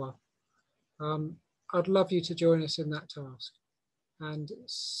and power. I'd love you to join us in that task. And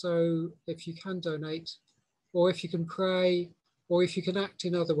so if you can donate, or if you can pray, or if you can act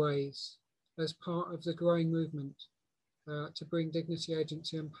in other ways as part of the growing movement to bring dignity,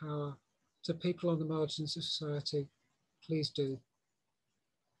 agency and power to people on the margins of society, please do.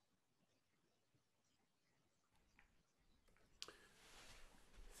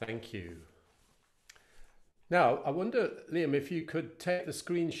 Thank you. Now, I wonder, Liam, if you could take the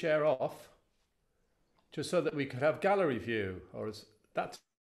screen share off, just so that we could have gallery view, or is that's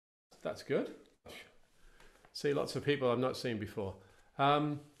good. See lots of people I've not seen before.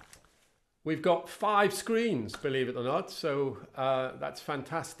 We've got 5 screens, believe it or not, so that's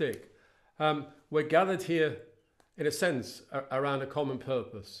fantastic. We're gathered here in a sense, around a common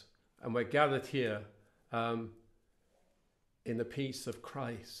purpose. And we're gathered here in the peace of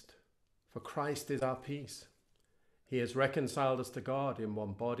Christ. For Christ is our peace. He has reconciled us to God in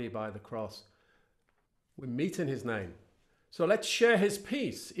one body by the cross. We meet in his name. So let's share his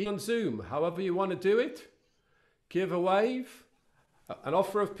peace, even on Zoom, however you want to do it. Give a wave, an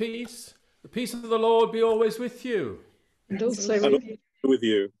offer of peace. The peace of the Lord be always with you. And also with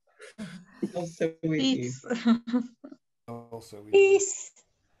you. Also with Peace. you. Also with Peace.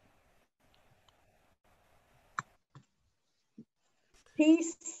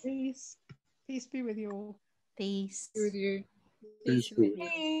 Peace. Peace. Peace be with you all. Peace. Be with you. Peace be with you.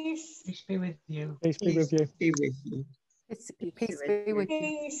 Peace. Peace be with you. Peace be with you. Be with you. Peace be with you.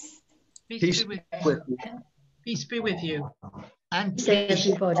 Peace. Peace be with you. Peace be with you. And Peace, peace,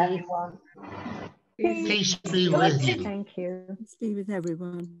 everybody. peace be with you. Thank you. Peace be with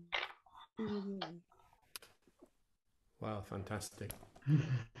everyone. Wow, fantastic.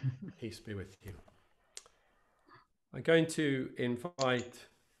 Peace be with you. I'm going to invite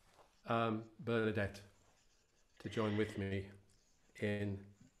Bernadette to join with me in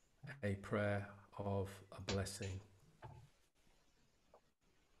a prayer of a blessing.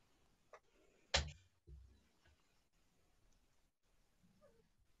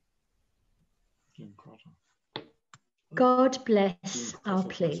 God bless our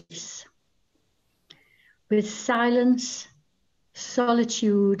place with silence,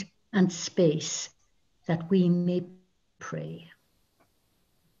 solitude, and space that we may pray.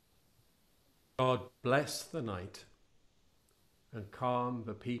 God bless the night and calm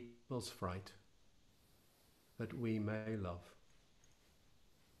the people's fright, that we may love.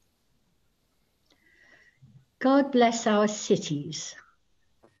 God bless our cities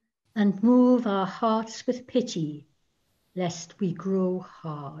and move our hearts with pity, lest we grow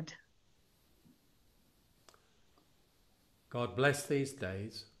hard. God bless these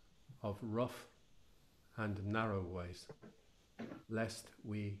days of rough and narrow ways, lest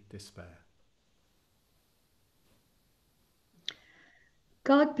we despair.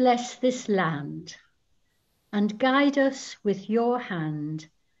 God bless this land and guide us with your hand,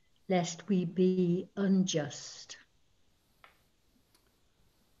 lest we be unjust.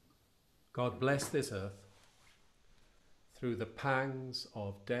 God bless this earth through the pangs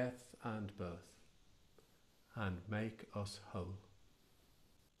of death and birth, and make us whole.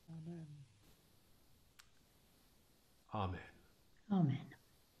 Amen. Amen. Amen.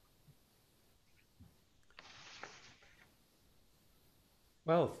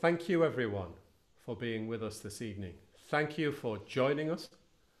 Well, thank you everyone for being with us this evening. Thank you for joining us,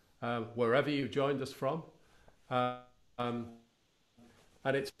 wherever you joined us from.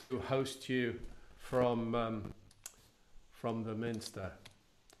 And it's to host you from the Minster,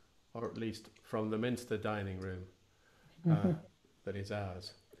 or at least from the Minster dining room that is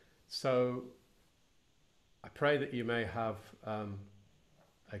ours. So I pray that you may have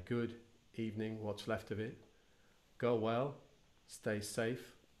a good evening, what's left of it. Go well, stay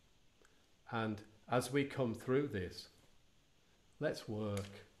safe, and as we come through this, let's work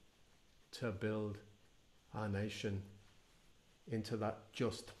to build our nation into that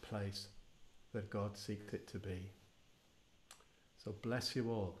just place that God seeks it to be. So bless you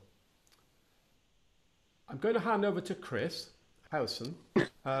all. I'm going to hand over to Chris Howson.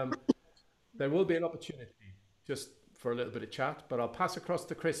 There will be an opportunity just for a little bit of chat, but I'll pass across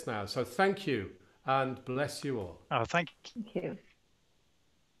to Chris now. So thank you and bless you all. Oh, thank you.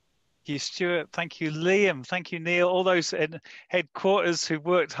 Thank you, Stuart. Thank you, Liam. Thank you, Neil. All those in headquarters who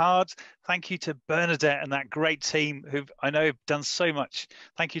worked hard. Thank you to Bernadette and that great team who I know have done so much.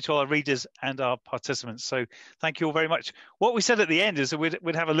 Thank you to all our readers and our participants. So thank you all very much. What we said at the end is that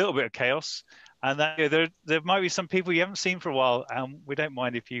we'd have a little bit of chaos, and that there might be some people you haven't seen for a while. We don't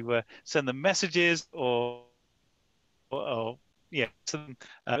mind if you send them messages or yeah.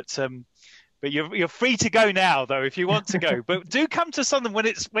 But you're free to go now, though, if you want to go. But do come to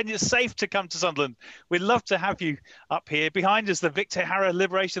Sunderland when it's safe to come to Sunderland. We'd love to have you up here. Behind us, the Victor Harrow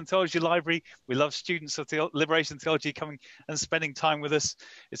Liberation Theology Library. We love students of Liberation Theology coming and spending time with us.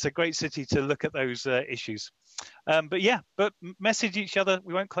 It's a great city to look at those issues. But message each other.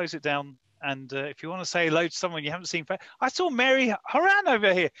 We won't close it down. And if you want to say hello to someone you haven't seen, I saw Mary Horan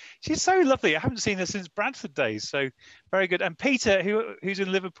over here. She's so lovely. I haven't seen her since Bradford days. So very good. And Peter, who's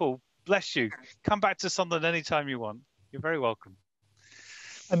in Liverpool. Bless you. Come back to Sunderland anytime you want. You're very welcome.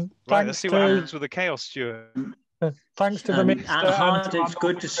 And right, let's see what happens with the chaos, Stuart. Thanks to the Minster. And Hart, it's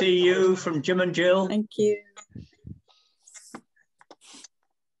good to see you from Jim and Jill. Thank you.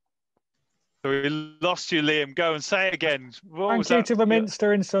 So we lost you, Liam. Go and say it again. Thank you to the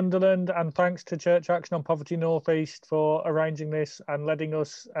Minster in Sunderland, and thanks to Church Action on Poverty North East for arranging this and letting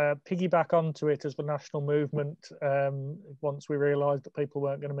us piggyback onto it as the national movement once we realised that people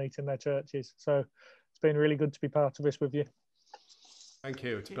weren't going to meet in their churches. So it's been really good to be part of this with you. Thank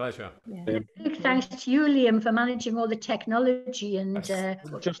you. It's a pleasure. Yeah. Big thanks to you, Liam, for managing all the technology and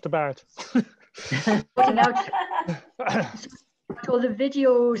just about putting out all the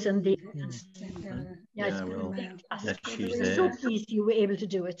videos and the Yeah, well, I'm so pleased you were able to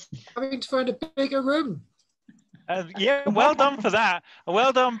do it. Having to find a bigger room. Yeah, well done for that.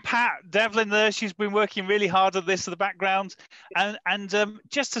 Well done, Pat Devlin there. She's been working really hard at this in the background. And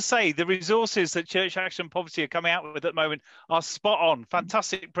just to say, the resources that Church Action and Poverty are coming out with at the moment are spot on.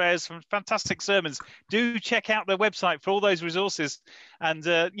 Fantastic prayers, fantastic sermons. Do check out their website for all those resources. And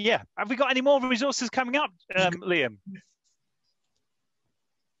yeah, have we got any more resources coming up, Liam?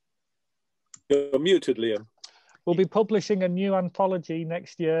 You're muted, Liam. We'll be publishing a new anthology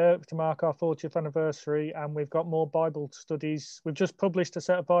next year to mark our 40th anniversary, and we've got more Bible studies. We've just published a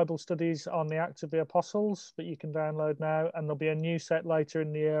set of Bible studies on the Acts of the Apostles that you can download now, and there'll be a new set later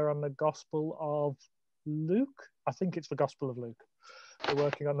in the year on the Gospel of Luke. I think it's the Gospel of Luke. We're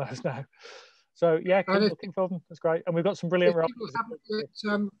working on those now. So yeah, keep looking for them. That's great. And we've got some brilliant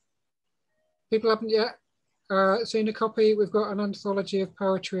People haven't yet seen a copy. We've got an anthology of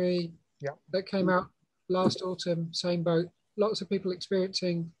poetry that came out last autumn, same boat. Lots of people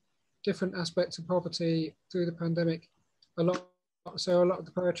experiencing different aspects of poverty through the pandemic. So a lot of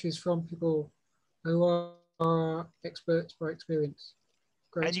the poetry is from people who are experts by experience.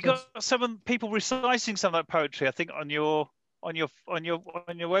 Great and you stuff. got some people reciting some of that poetry, I think, on your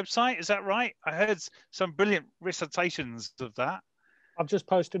website. Is that right? I heard some brilliant recitations of that. I've just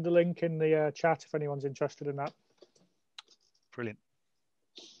posted the link in the chat if anyone's interested in that. Brilliant.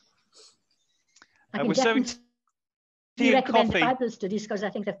 I We're serving tea and recommend coffee. the Bible studies because I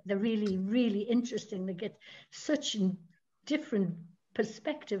think that they're really, really interesting. They get such a different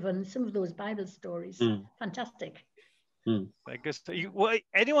perspective on some of those Bible stories. Fantastic. Well,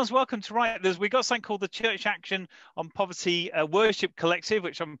 anyone's welcome to write. We've got something called the Church Action on Poverty Worship Collective,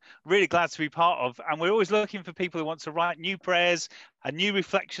 which I'm really glad to be part of. And we're always looking for people who want to write new prayers and new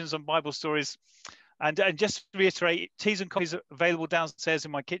reflections on Bible stories. And just to reiterate, teas and coffees are available downstairs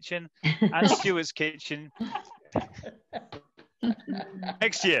in my kitchen and Stuart's kitchen.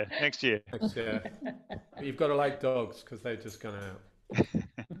 Next year. But you've got to like dogs because they've just gone out.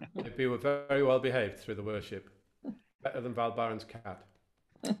 They were very well behaved through the worship. Better than Val Barron's cat.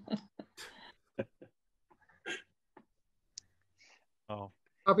 Oh.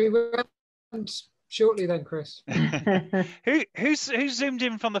 I'll be around shortly then, Chris. Who's zoomed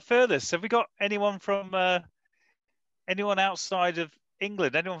in from the furthest? Have we got anyone from anyone outside of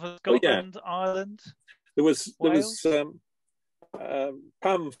England? Anyone from Scotland, Ireland? There was Wales?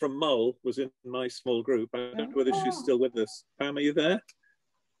 Pam from Mull was in my small group. I don't know whether she's still with us. Pam, are you there?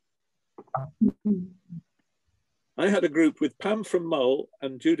 I had a group with Pam from Mull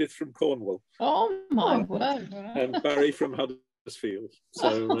and Judith from Cornwall. Oh my word. And Barry from Huddersfield.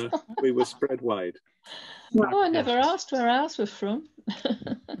 So we were spread wide. Oh, I never asked where ours were from.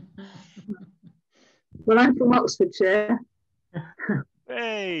 Well, I'm from Oxfordshire.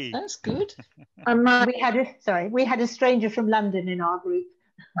 Hey, that's good. And we had a stranger from London in our group.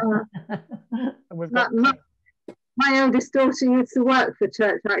 My eldest daughter used to work for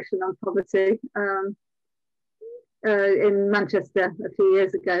Church Action on Poverty in Manchester a few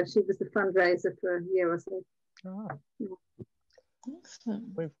years ago. She was the fundraiser for a year or so. Excellent.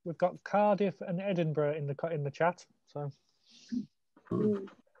 We've got Cardiff and Edinburgh in the chat. So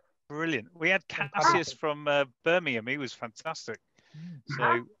brilliant. We had Cassius from Birmingham. He was fantastic.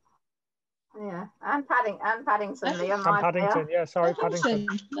 So yeah, and Paddington, Liam. And Paddington, yeah, sorry, Paddington.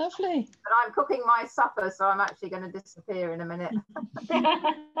 Lovely. But I'm cooking my supper, so I'm actually going to disappear in a minute.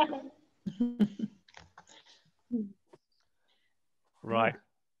 Right.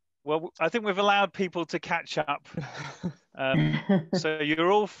 Well, I think we've allowed people to catch up. So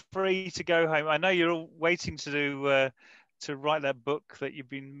you're all free to go home. I know you're all waiting to write that book that you've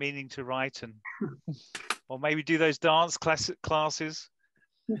been meaning to write, and or maybe do those dance classes.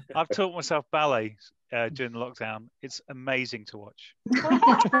 I've taught myself ballet during the lockdown. It's amazing to watch.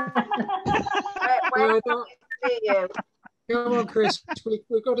 Come on, Chris.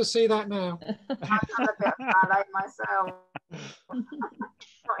 We've got to see that now. I've done a bit of ballet myself.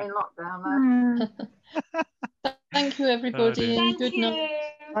 Not in lockdown, though. Thank you, everybody. Thank Good night.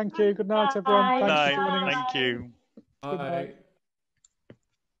 Thank you. Good night, everyone. Good Thanks night. for joining us. Thank you. Bye.